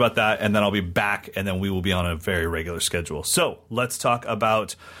I'm excited about that, and then I'll be back, and then we will be on a very regular schedule. So let's talk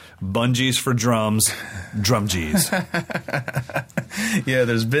about Bungees for drums, Drumgees. Yeah,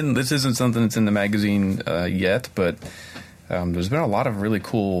 this isn't something that's in the magazine yet, but there's been a lot of really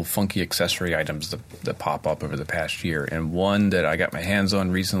cool, funky accessory items that pop up over the past year. And one that I got my hands on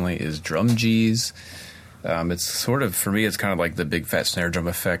recently is Drumgees. It's sort of, for me, it's kind of like the big fat snare drum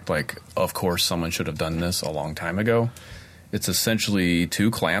effect. Like, of course, someone should have done this a long time ago. It's essentially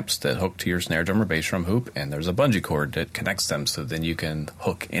 2 clamps that hook to your snare drum or bass drum hoop, and there's a bungee cord that connects them, so then you can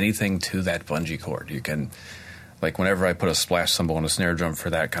hook anything to that bungee cord. You can, like whenever I put a splash cymbal on a snare drum for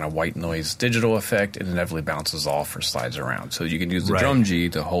that kind of white noise digital effect, it inevitably bounces off or slides around. So you can use the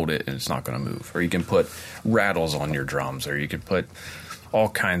Drumgee to hold it and it's not going to move. Or you can put rattles on your drums, or you can put all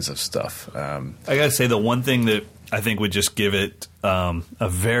kinds of stuff. I got to say, the one thing that I think would just give it a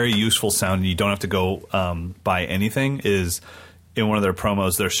very useful sound, and you don't have to go buy anything, is in one of their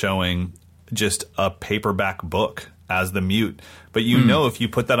promos they're showing just a paperback book as the mute. But you know, if you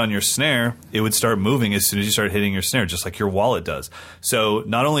put that on your snare, it would start moving as soon as you start hitting your snare, just like your wallet does. So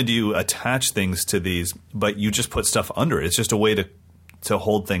not only do you attach things to these, but you just put stuff under it. It's just a way to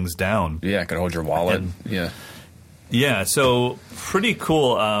hold things down. Yeah, it could hold your wallet. Yeah, so pretty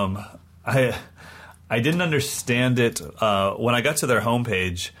cool. I didn't understand it. When I got to their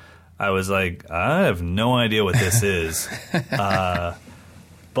homepage, I was like, I have no idea what this is.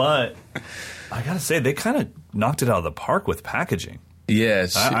 But I got to say, they kind of knocked it out of the park with packaging. Yeah,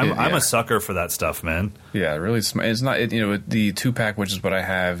 I'm a sucker for that stuff, man. Yeah, really smart. It's not, the 2-pack, which is what I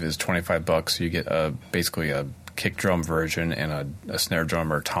have, is $25. You get basically a kick drum version and a snare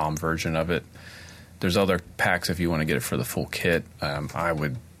drum or tom version of it. There's other packs if you want to get it for the full kit.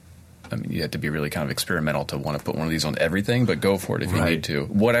 You have to be really kind of experimental to want to put one of these on everything, but go for it if you need to.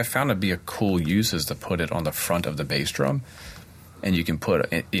 What I found to be a cool use is to put it on the front of the bass drum, and you can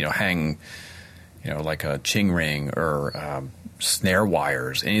put, hang, like a ching ring or snare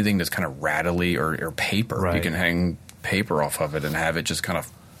wires, anything that's kind of rattly or paper. Right. You can hang paper off of it and have it just kind of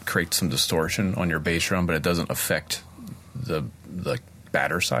create some distortion on your bass drum, but it doesn't affect the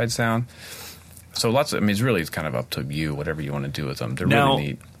batter side sound. So it's really kind of up to you, whatever you want to do with them. They're really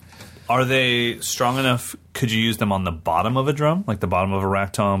neat. Are they strong enough? Could you use them on the bottom of a drum, like the bottom of a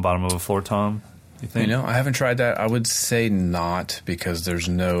rack tom, bottom of a floor tom? You think? I haven't tried that. I would say not, because there's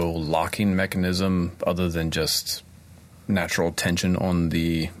no locking mechanism other than just natural tension on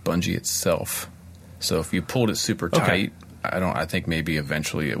the bungee itself. So if you pulled it super tight, I think maybe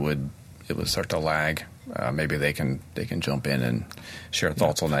eventually it would start to lag. Maybe they can jump in and share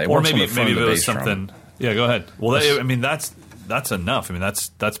thoughts on that. Or maybe if it was something. Yeah, go ahead. Well, that's enough.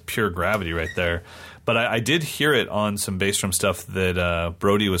 That's pure gravity right there. But I did hear it on some bass drum stuff that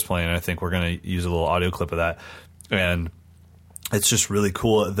Brody was playing. I think we're going to use a little audio clip of that, and it's just really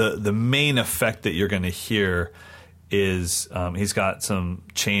cool. The main effect that you're going to hear is he's got some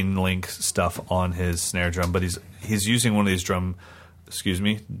chain link stuff on his snare drum, but he's using one of these Drumgees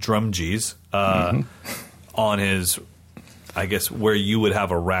on his, I guess, where you would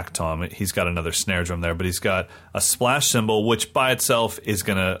have a rack tom. He's got another snare drum there, but he's got a splash cymbal, which by itself is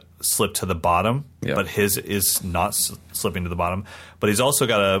going to slip to the bottom, but his is not slipping to the bottom. But he's also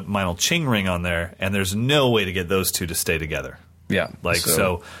got a Meinl ching ring on there, and there's no way to get those two to stay together. Yeah.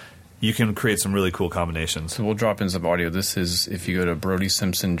 So you can create some really cool combinations. So we'll drop in some audio. This is, if you go to Brody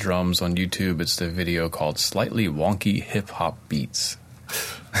Simpson Drums on YouTube, it's the video called Slightly Wonky Hip Hop Beats.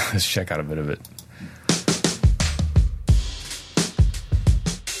 Let's check out a bit of it.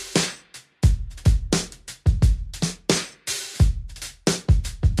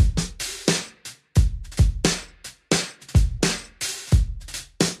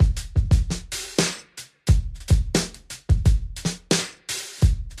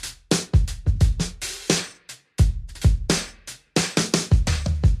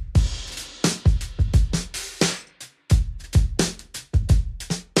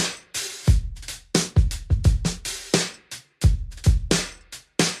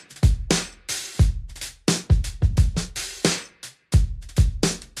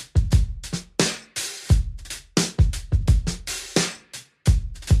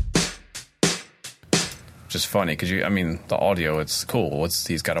 Just funny because the audio, it's cool.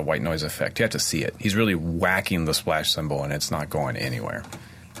 He's got a white noise effect. You have to see it. He's really whacking the splash cymbal, and it's not going anywhere.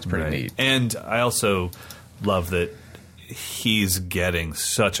 It's pretty neat. And I also love that he's getting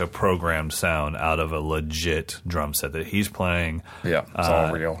such a programmed sound out of a legit drum set that he's playing. Yeah, it's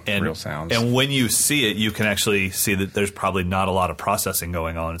all real sounds. And when you see it, you can actually see that there's probably not a lot of processing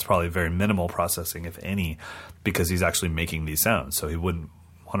going on. It's probably very minimal processing, if any, because he's actually making these sounds. So he wouldn't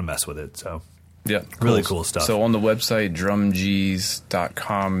want to mess with it. So. Yeah, really cool stuff. So on the website,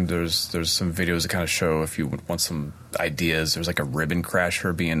 drumgees.com, there's some videos that kind of show if you want some ideas. There's like a ribbon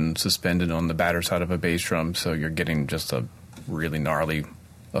crasher being suspended on the batter side of a bass drum, so you're getting just a really gnarly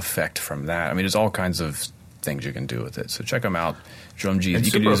effect from that. There's all kinds of things you can do with it. So check them out. Drumgees. It's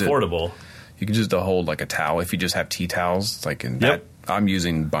super affordable. You can use it to hold like a towel. If you just have tea towels, like in that. I'm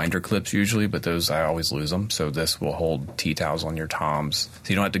using binder clips usually, but those I always lose them. So this will hold tea towels on your toms. So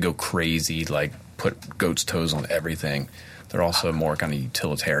you don't have to go crazy, like put goat's toes on everything. They're also more kind of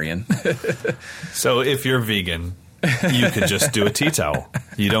utilitarian. So if you're vegan, you could just do a tea towel.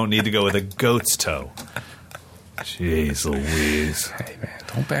 You don't need to go with a goat's toe. Jeez Louise. Hey, man,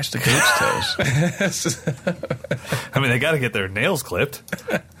 don't bash the goat's toes. I mean, they got to get their nails clipped.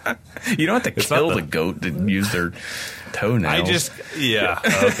 You don't have to kill the goat to use their toenails. Okay.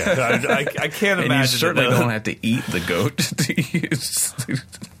 I can't imagine. And you certainly don't have to eat the goat to use.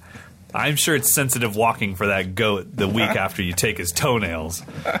 I'm sure it's sensitive walking for that goat the week after you take his toenails.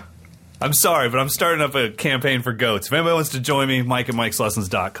 I'm sorry, but I'm starting up a campaign for goats. If anybody wants to join me, Mike at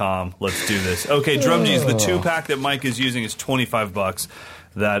Mike'sLessons.com. Let's do this. Okay, Drumgees, the 2-pack that Mike is using is $25.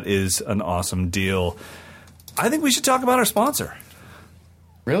 That is an awesome deal. I think we should talk about our sponsor.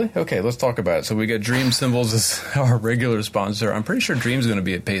 Really? Okay, let's talk about it. So we got Dream Cymbals as our regular sponsor. I'm pretty sure Dream's going to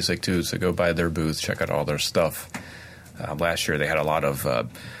be at PASIC too, so go by their booth, check out all their stuff. Last year they had a lot of...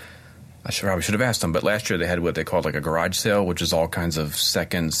 probably should have asked them, but last year they had what they called like a garage sale, which is all kinds of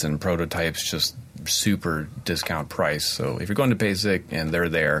seconds and prototypes, just super discount price. So if you're going to PASIC and they're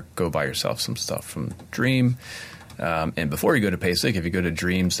there, go buy yourself some stuff from Dream. And before you go to PASIC, if you go to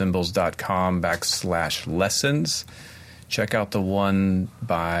dreamcymbals.com/lessons, check out the one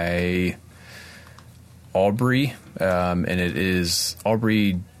by Aubrey, and it is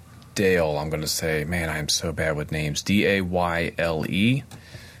Aubrey Dale, I'm going to say. Man, I am so bad with names. Dayle.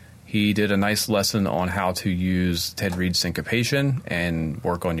 He did a nice lesson on how to use Ted Reed syncopation and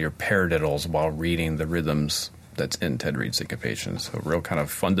work on your paradiddles while reading the rhythms that's in Ted Reed syncopation. So real kind of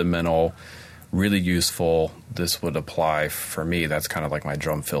fundamental, really useful. This would apply for me. That's kind of like my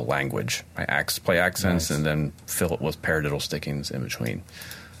drum fill language. I play accents and then fill it with paradiddle stickings in between.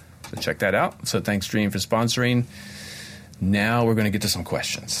 So check that out. So thanks, Dream, for sponsoring. Now we're going to get to some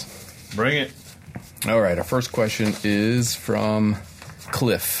questions. Bring it. All right, our first question is from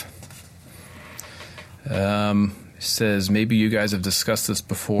Cliff. Says, maybe you guys have discussed this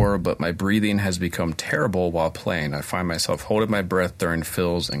before, but my breathing has become terrible while playing. I find myself holding my breath during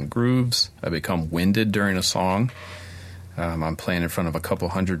fills and grooves. I become winded during a song. I'm playing in front of a couple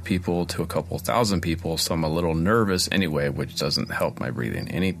hundred people to a couple thousand people, so I'm a little nervous anyway, which doesn't help my breathing.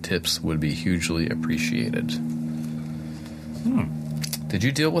 Any tips would be hugely appreciated. Did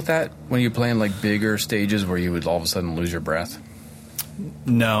you deal with that when you're playing like bigger stages where you would all of a sudden lose your breath?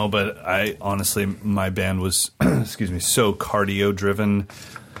 No, but I honestly, my band was, so cardio driven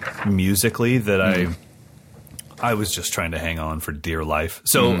musically that I was just trying to hang on for dear life.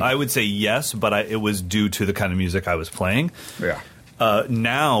 So I would say yes, but it was due to the kind of music I was playing. Yeah.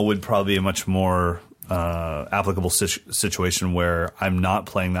 Now would probably be a much more applicable situation where I'm not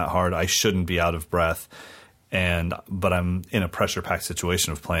playing that hard. I shouldn't be out of breath. But I'm in a pressure-packed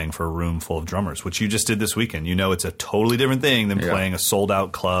situation of playing for a room full of drummers, which you just did this weekend. You know, it's a totally different thing than playing a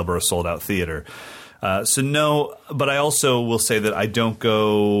sold-out club or a sold-out theater. So no, but I also will say that I don't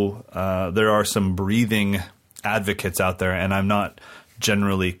go there are some breathing advocates out there, and I'm not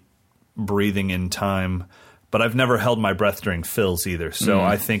generally breathing in time, but I've never held my breath during fills either. So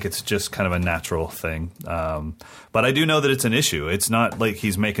I think it's just kind of a natural thing. But I do know that it's an issue. It's not like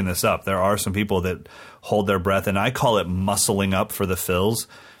he's making this up. There are some people that hold their breath, and I call it muscling up for the fills,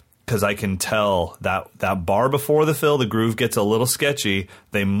 because I can tell that bar before the fill, the groove gets a little sketchy.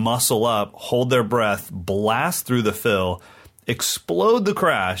 They muscle up, hold their breath, blast through the fill, explode the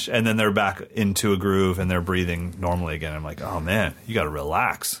crash, and then they're back into a groove and they're breathing normally again. I'm like, oh man, you got to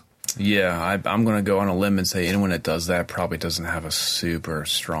relax. Yeah, I'm going to go on a limb and say anyone that does that probably doesn't have a super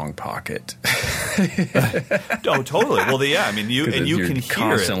strong pocket. Oh, totally. Well, yeah, I mean, you can hear it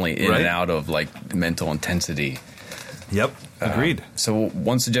constantly in and out of like mental intensity. Yep, agreed. So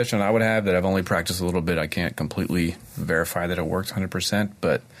one suggestion I would have that I've only practiced a little bit, I can't completely verify that it works 100%,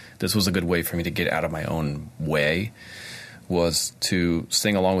 but this was a good way for me to get out of my own way, was to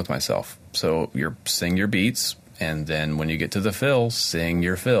sing along with myself. So sing your beats, and then when you get to the fill, sing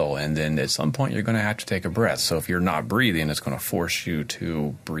your fill. And then at some point, you're going to have to take a breath. So if you're not breathing, it's going to force you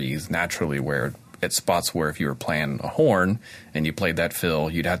to breathe naturally, where at spots where if you were playing a horn and you played that fill,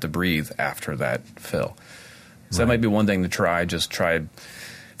 you'd have to breathe after that fill. So that might be one thing to try. Just try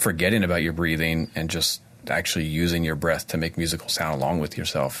forgetting about your breathing and just actually using your breath to make musical sound along with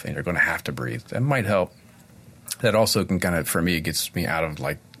yourself. And you're going to have to breathe. That might help. That also can kind of, for me, it gets me out of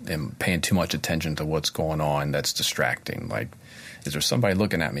like am paying too much attention to what's going on. That's distracting. Like, is there somebody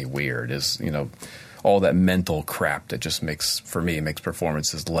looking at me weird? Is, all that mental crap that just makes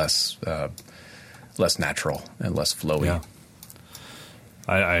performances less natural and less flowy. Yeah.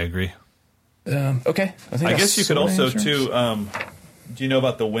 I agree. Okay. I guess you could also too. Do you know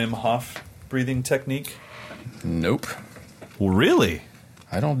about the Wim Hof breathing technique? Nope. Well, really?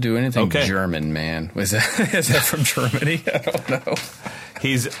 I don't do anything Okay. German, man. Is that from Germany? I don't know.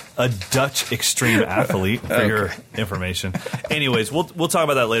 He's a Dutch extreme athlete, for your information. Anyways, we'll talk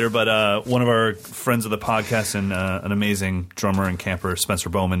about that later. But one of our friends of the podcast and an amazing drummer and camper, Spencer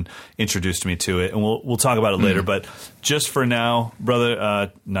Bowman, introduced me to it, and we'll talk about it later. But just for now,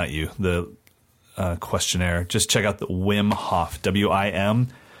 brother, not you, the questionnaire. Just check out the Wim Hof, WIM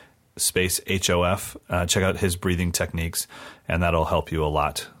space HOF. Check out his breathing techniques, and that'll help you a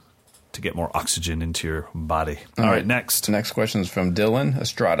lot to get more oxygen into your body. All right, next. The next question is from Dylan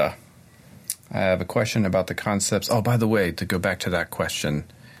Estrada. I have a question about the concepts. Oh, by the way, to go back to that question,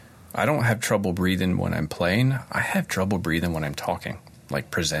 I don't have trouble breathing when I'm playing. I have trouble breathing when I'm talking,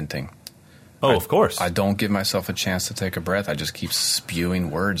 like presenting. Oh, of course. I don't give myself a chance to take a breath. I just keep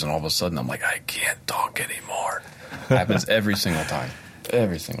spewing words, and all of a sudden I'm like, I can't talk anymore. It happens every single time.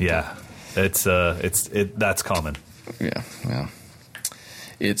 Every single time. Yeah, that's common. Yeah.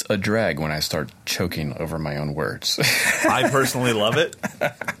 It's a drag when I start choking over my own words. I personally love it.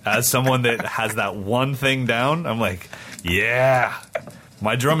 As someone that has that one thing down, I'm like, yeah,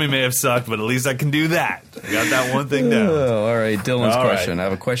 my drumming may have sucked, but at least I can do that. I got that one thing down. Oh, all right, Dylan's All question. right. I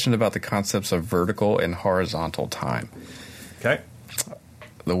have a question about the concepts of vertical and horizontal time. Okay.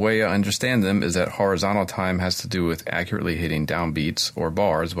 The way I understand them is that horizontal time has to do with accurately hitting downbeats or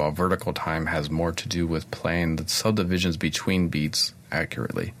bars, while vertical time has more to do with playing the subdivisions between beats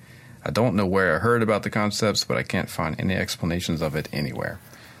accurately. I don't know where I heard about the concepts, but I can't find any explanations of it anywhere.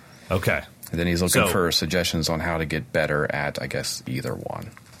 Okay. And then he's looking for suggestions on how to get better at, I guess, either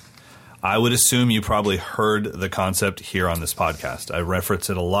one. I would assume you probably heard the concept here on this podcast. I reference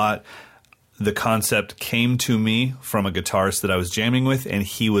it a lot. The concept came to me from a guitarist that I was jamming with, and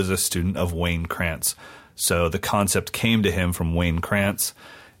he was a student of Wayne Krantz. So the concept came to him from Wayne Krantz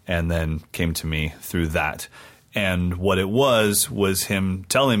and then came to me through that. And what it was him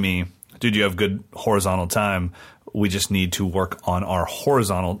telling me, dude, you have good horizontal time. We just need to work on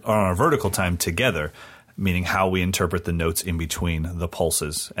our vertical time together, meaning how we interpret the notes in between the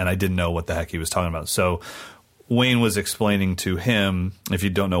pulses. And I didn't know what the heck he was talking about. So Wayne was explaining to him, if you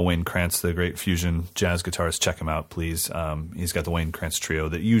don't know Wayne Krantz, the great fusion jazz guitarist, check him out, please. He's got the Wayne Krantz trio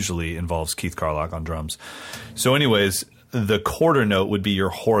that usually involves Keith Carlock on drums. So anyways, the quarter note would be your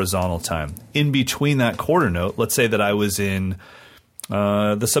horizontal time. In between that quarter note, let's say that I was in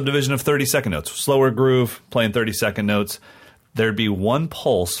the subdivision of 30-second notes, slower groove, playing 30-second notes. There'd be one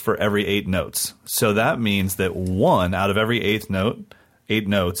pulse for every 8 notes. So that means that one out of every 8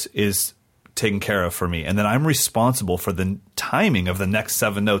 notes is taken care of for me. And then I'm responsible for the timing of the next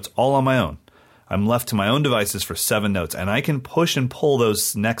 7 notes all on my own. I'm left to my own devices for 7 notes, and I can push and pull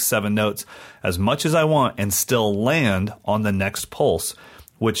those next 7 notes as much as I want and still land on the next pulse,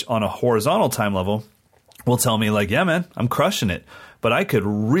 which on a horizontal time level will tell me like, yeah, man, I'm crushing it. But I could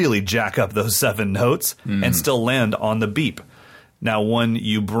really jack up those 7 notes and still land on the beep. Now, when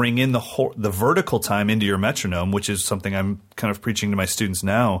you bring in the vertical time into your metronome, which is something I'm kind of preaching to my students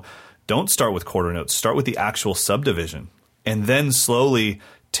now, don't start with quarter notes. Start with the actual subdivision, and then slowly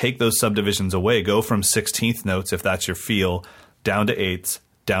take those subdivisions away. Go from 16th notes, if that's your feel, down to 8ths,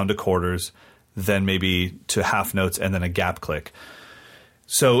 down to quarters, then maybe to half notes, and then a gap click.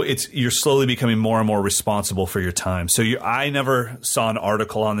 So you're slowly becoming more and more responsible for your time. So I never saw an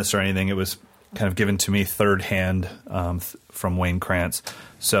article on this or anything. It was kind of given to me third hand from Wayne Krantz.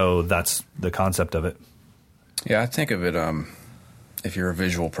 So that's the concept of it. Yeah, I think of it, if you're a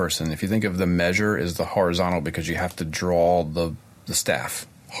visual person, if you think of the measure as the horizontal, because you have to draw the staff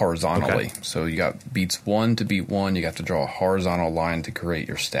horizontally. Okay. So you got beats 1 to beat 1, you have to draw a horizontal line to create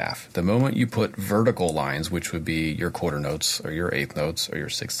your staff. The moment you put vertical lines, which would be your quarter notes or your 8th notes or your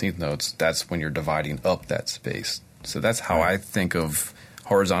 16th notes, that's when you're dividing up that space. So that's how I think of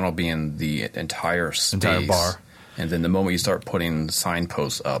horizontal being the entire space. Entire bar. And then the moment you start putting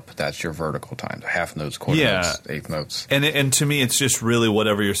signposts up, that's your vertical time. Half notes, quarter notes, 8th notes. And to me, it's just really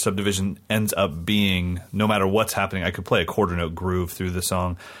whatever your subdivision ends up being, no matter what's happening. I could play a quarter note groove through the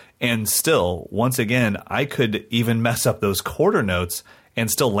song. And still, once again, I could even mess up those quarter notes and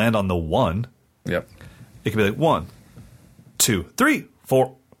still land on the 1. Yep. It could be like 1, 2, 3,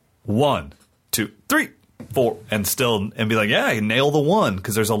 4, 1, 2, 3. 4 and be like, yeah, I nail the 1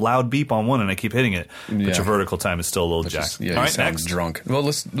 because there's a loud beep on 1 and I keep hitting it. But your vertical time is still a little jacked. Yeah, all right, next. Drunk. Well,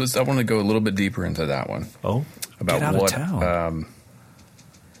 let's. I want to go a little bit deeper into that one. Oh, about get out of town.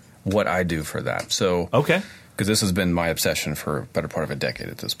 What I do for that. So okay, because this has been my obsession for a better part of a decade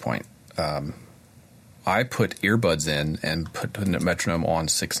at this point. I put earbuds in and put the metronome on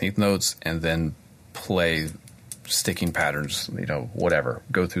 16th notes and then play sticking patterns, whatever.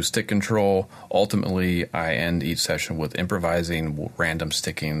 Go through stick control. Ultimately, I end each session with improvising random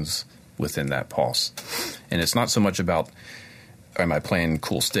stickings within that pulse. And it's not so much about, am I playing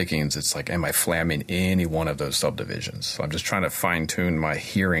cool stickings? It's like, am I flamming any one of those subdivisions? So I'm just trying to fine-tune my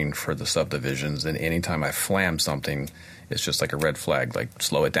hearing for the subdivisions. And anytime I flam something, it's just like a red flag, like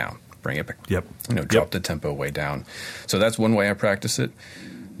slow it down, bring it back. Yep. Drop the tempo way down. So that's one way I practice it.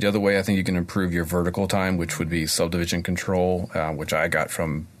 The other way I think you can improve your vertical time, which would be subdivision control, which I got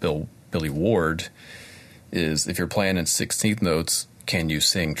from Billy Ward, is if you're playing in 16th notes, can you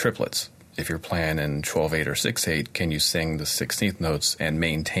sing triplets? If you're playing in 12/8 or 6/8, can you sing the 16th notes and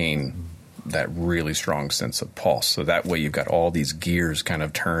maintain that really strong sense of pulse? So that way you've got all these gears kind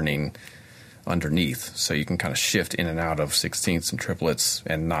of turning underneath, so you can kind of shift in and out of 16ths and triplets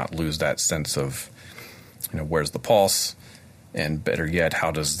and not lose that sense of, where's the pulse? And better yet,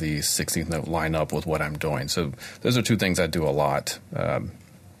 how does the 16th note line up with what I'm doing? So those are two things I do a lot.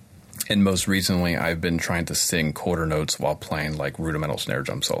 And most recently, I've been trying to sing quarter notes while playing like rudimental snare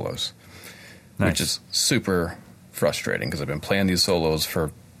drum solos, which is super frustrating because I've been playing these solos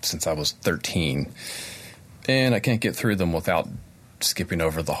since I was 13, and I can't get through them without skipping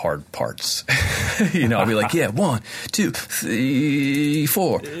over the hard parts. I'll be like, 1, 2, 3,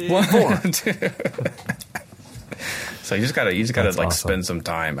 4, 1, 4. 2. So you just gotta like awesome. Spend some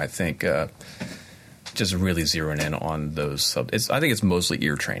time, I think, just really zeroing in on those. I think it's mostly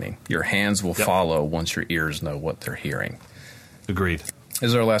ear training. Your hands will follow once your ears know what they're hearing. Agreed. This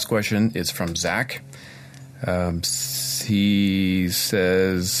is our last question. It's from Zach. He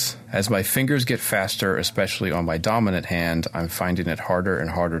says, as my fingers get faster, especially on my dominant hand, I'm finding it harder and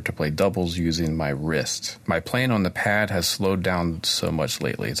harder to play doubles using my wrist. My playing on the pad has slowed down so much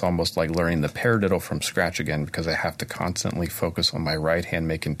lately. It's almost like learning the paradiddle from scratch again because I have to constantly focus on my right hand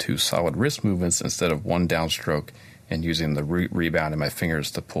making 2 solid wrist movements instead of 1 downstroke and using the rebound in my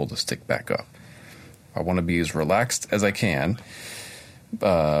fingers to pull the stick back up. I want to be as relaxed as I can,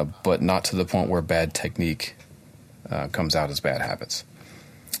 but not to the point where bad technique comes out as bad habits.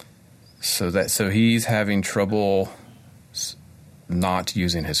 So he's having trouble not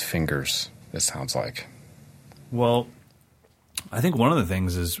using his fingers, it sounds like. Well, I think one of the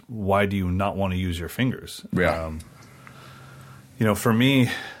things is, why do you not want to use your fingers? Yeah. For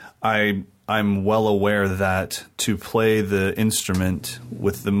me, I'm well aware that to play the instrument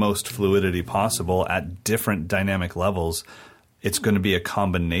with the most fluidity possible at different dynamic levels, it's going to be a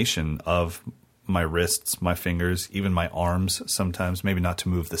combination of my wrists, my fingers, even my arms sometimes, maybe not to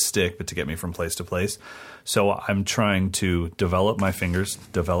move the stick, but to get me from place to place. So I'm trying to develop my fingers,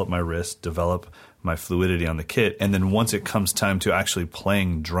 develop my wrist, develop my fluidity on the kit. And then once it comes time to actually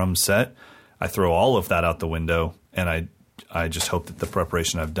playing drum set, I throw all of that out the window, and I just hope that the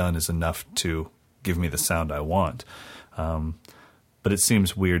preparation I've done is enough to give me the sound I want. But it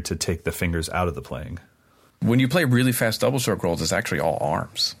seems weird to take the fingers out of the playing. When you play really fast double stroke rolls, it's actually all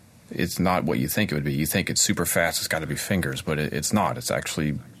arms. It's not what you think it would be. You think it's super fast, it's got to be fingers, but it's not. It's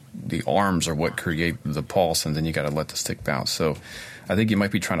actually the arms are what create the pulse, and then you got to let the stick bounce. So I think you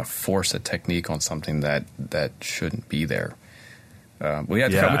might be trying to force a technique on something that shouldn't be there. We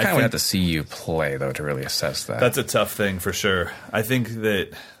kind of have to see you play, though, to really assess that. That's a tough thing for sure. I think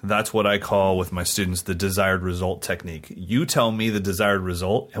that's what I call with my students the desired result technique. You tell me the desired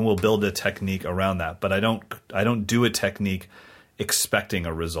result, and we'll build a technique around that. But I don't do a technique expecting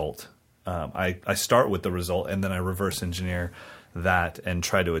a result. I start with the result, and then I reverse engineer that and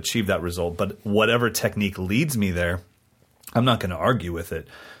try to achieve that result. But whatever technique leads me there, I'm not going to argue with it.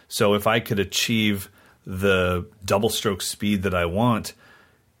 So if I could achieve the double stroke speed that I want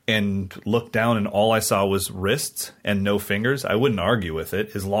and look down and all I saw was wrists and no fingers, I wouldn't argue with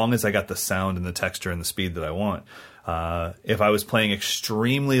it as long as I got the sound and the texture and the speed that I want. If I was playing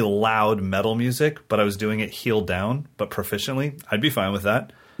extremely loud metal music, but I was doing it heel down, but proficiently, I'd be fine with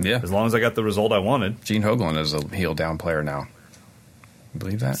that. Yeah. As long as I got the result I wanted. Gene Hoglan is a heel down player now. You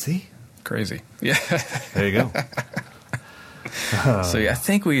believe that? See? Crazy. Yeah. There you go. So I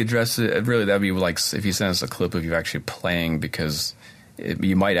think we addressed it. Really, that'd be like if you send us a clip of you actually playing, because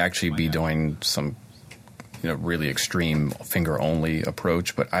you might actually be doing some, really extreme finger-only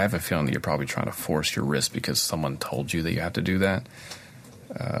approach. But I have a feeling that you're probably trying to force your wrist because someone told you that you have to do that.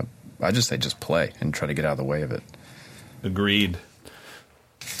 I just say just play and try to get out of the way of it. Agreed.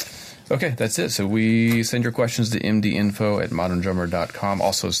 Okay, that's it. So we send your questions to mdinfo@moderndrummer.com.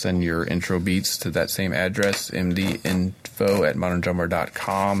 Also send your intro beats to that same address,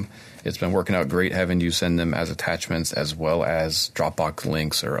 mdinfo@moderndrummer.com. It's been working out great having you send them as attachments as well as Dropbox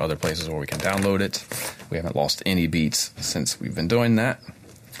links or other places where we can download it. We haven't lost any beats since we've been doing that.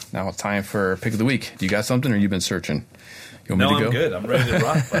 Now it's time for pick of the week. Do you got something, or you been searching? You want me to go? I'm good. I'm ready to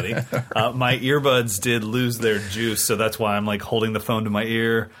rock, buddy. My earbuds did lose their juice, so that's why I'm like holding the phone to my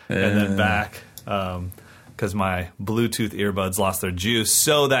ear and then back, because my Bluetooth earbuds lost their juice.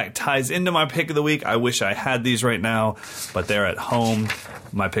 So that ties into my pick of the week. I wish I had these right now, but they're at home.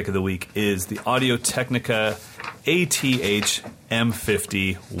 My pick of the week is the Audio-Technica ATH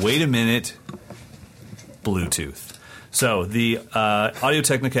M50. Wait a minute, Bluetooth. So the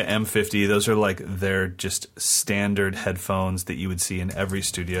Audio-Technica M50, those are like they're just standard headphones that you would see in every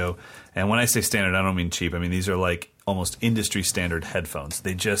studio. And when I say standard, I don't mean cheap. I mean these are like almost industry standard headphones.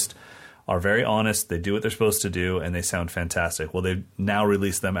 They just are very honest. They do what they're supposed to do, and they sound fantastic. Well, they've now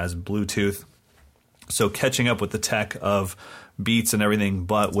released them as Bluetooth. So catching up with the tech of Beats and everything,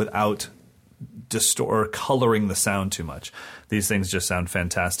 but without coloring the sound too much. These things just sound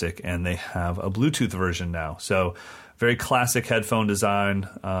fantastic, and they have a Bluetooth version now. So very classic headphone design,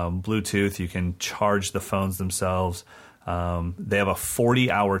 Bluetooth. You can charge the phones themselves. They have a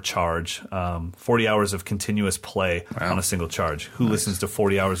 40-hour charge, 40 hours of continuous play on a single charge. Who listens to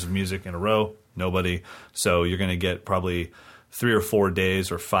 40 hours of music in a row? Nobody. So you're going to get probably 3 or 4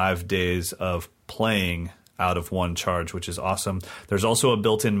 days or 5 days of playing out of one charge, which is awesome. There's also a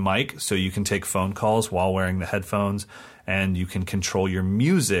built-in mic, so you can take phone calls while wearing the headphones, and you can control your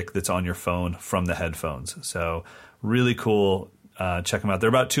music that's on your phone from the headphones. So really cool. Check them out. They're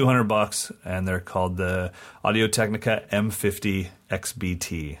about $200, and they're called the Audio-Technica M50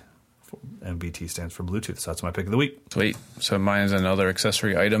 XBT. MBT stands for Bluetooth, so that's my pick of the week. Sweet. So mine is another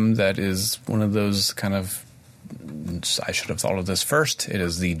accessory item that is one of those kind of, I should have thought of this first. It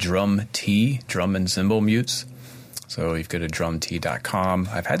is the Drum T, drum and cymbal mutes. So you go to drumtee.com.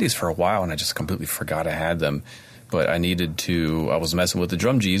 I've had these for a while, and I just completely forgot I had them. But I was messing with the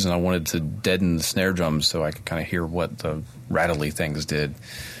Drumgees, and I wanted to deaden the snare drums so I could kind of hear what the rattly things did.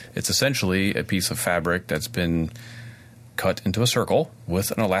 It's essentially a piece of fabric that's been cut into a circle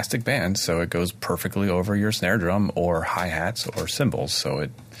with an elastic band, so it goes perfectly over your snare drum or hi-hats or cymbals. So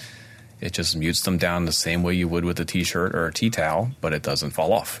it just mutes them down the same way you would with a T-shirt or a tea-towel, but it doesn't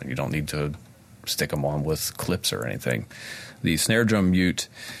fall off. You don't need to stick them on with clips or anything. The snare drum mute,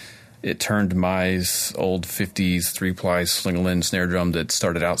 it turned my old 50s 3-ply Sling-a-Lin snare drum that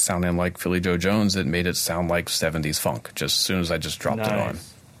started out sounding like Philly Joe Jones. It made it sound like 70s funk just as soon as I just dropped it on.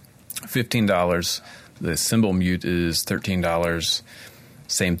 $15. The cymbal mute is $13.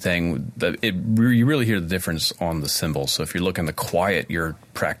 Same thing. You really hear the difference on the cymbals. So if you're looking to quiet your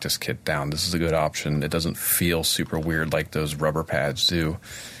practice kit down, this is a good option. It doesn't feel super weird like those rubber pads do,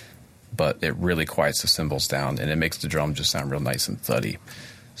 but it really quiets the cymbals down, and it makes the drum just sound real nice and thuddy.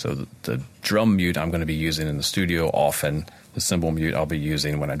 So the drum mute I'm going to be using in the studio often. The cymbal mute I'll be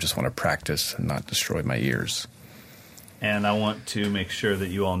using when I just want to practice and not destroy my ears. And I want to make sure that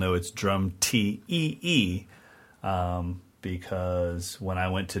you all know it's Drumtee, because when I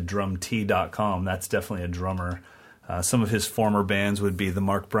went to drumtee.com, that's definitely a drummer. Some of his former bands would be the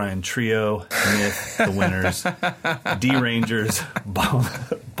Mark Bryan Trio, Myth, The Winners, D-Rangers,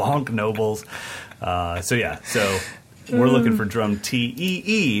 Bonk Nobles. So we're looking for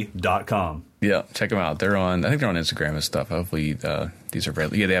drumtee.com. Yeah, check them out. I think they're on Instagram and stuff. Hopefully these are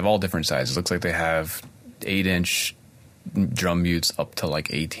they have all different sizes. Looks like they have 8-inch drum mutes up to like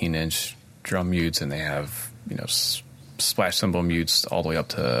 18-inch drum mutes, and they have, splash cymbal mutes all the way up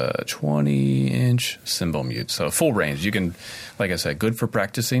to 20-inch cymbal mutes. So full range. You can, like I said, good for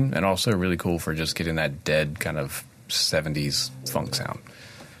practicing, and also really cool for just getting that dead kind of 70s funk sound.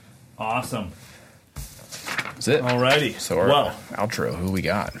 Awesome. That's it. Alrighty. So our outro, who we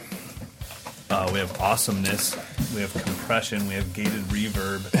got? We have awesomeness. We have compression. We have gated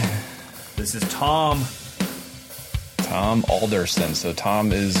reverb. This is Tom Alderson. So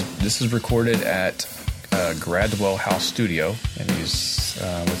this is recorded at Gradwell House Studio, and he's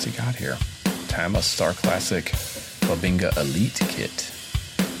what's he got here? Tama Star Classic Babinga Elite kit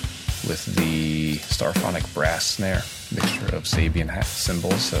with the Starphonic brass snare, mixture of Sabian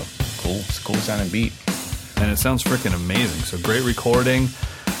cymbals. So cool, it's a cool sounding beat, and it sounds freaking amazing. So great recording.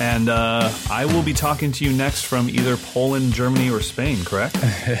 And I will be talking to you next from either Poland, Germany, or Spain, correct?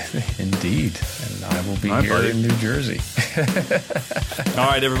 Indeed. And I will be here in New Jersey. All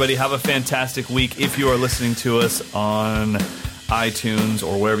right, everybody, have a fantastic week. If you are listening to us on iTunes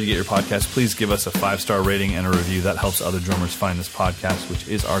or wherever you get your podcast, please give us a 5-star rating and a review. That helps other drummers find this podcast, which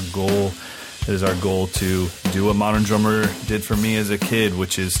is our goal. It is our goal to do what Modern Drummer did for me as a kid,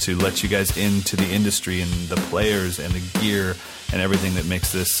 which is to let you guys into the industry and the players and the gear and everything that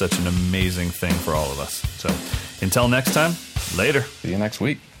makes this such an amazing thing for all of us. So until next time, later. See you next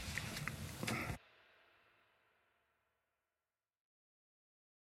week.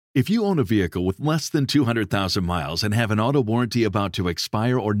 If you own a vehicle with less than 200,000 miles and have an auto warranty about to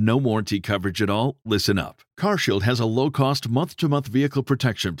expire or no warranty coverage at all, listen up. CarShield has a low-cost month-to-month vehicle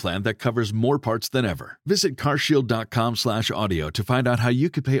protection plan that covers more parts than ever. Visit carshield.com/audio to find out how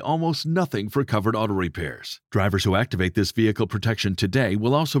you could pay almost nothing for covered auto repairs. Drivers who activate this vehicle protection today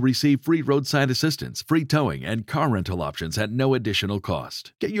will also receive free roadside assistance, free towing, and car rental options at no additional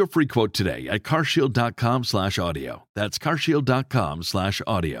cost. Get your free quote today at carshield.com/audio. That's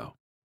carshield.com/audio.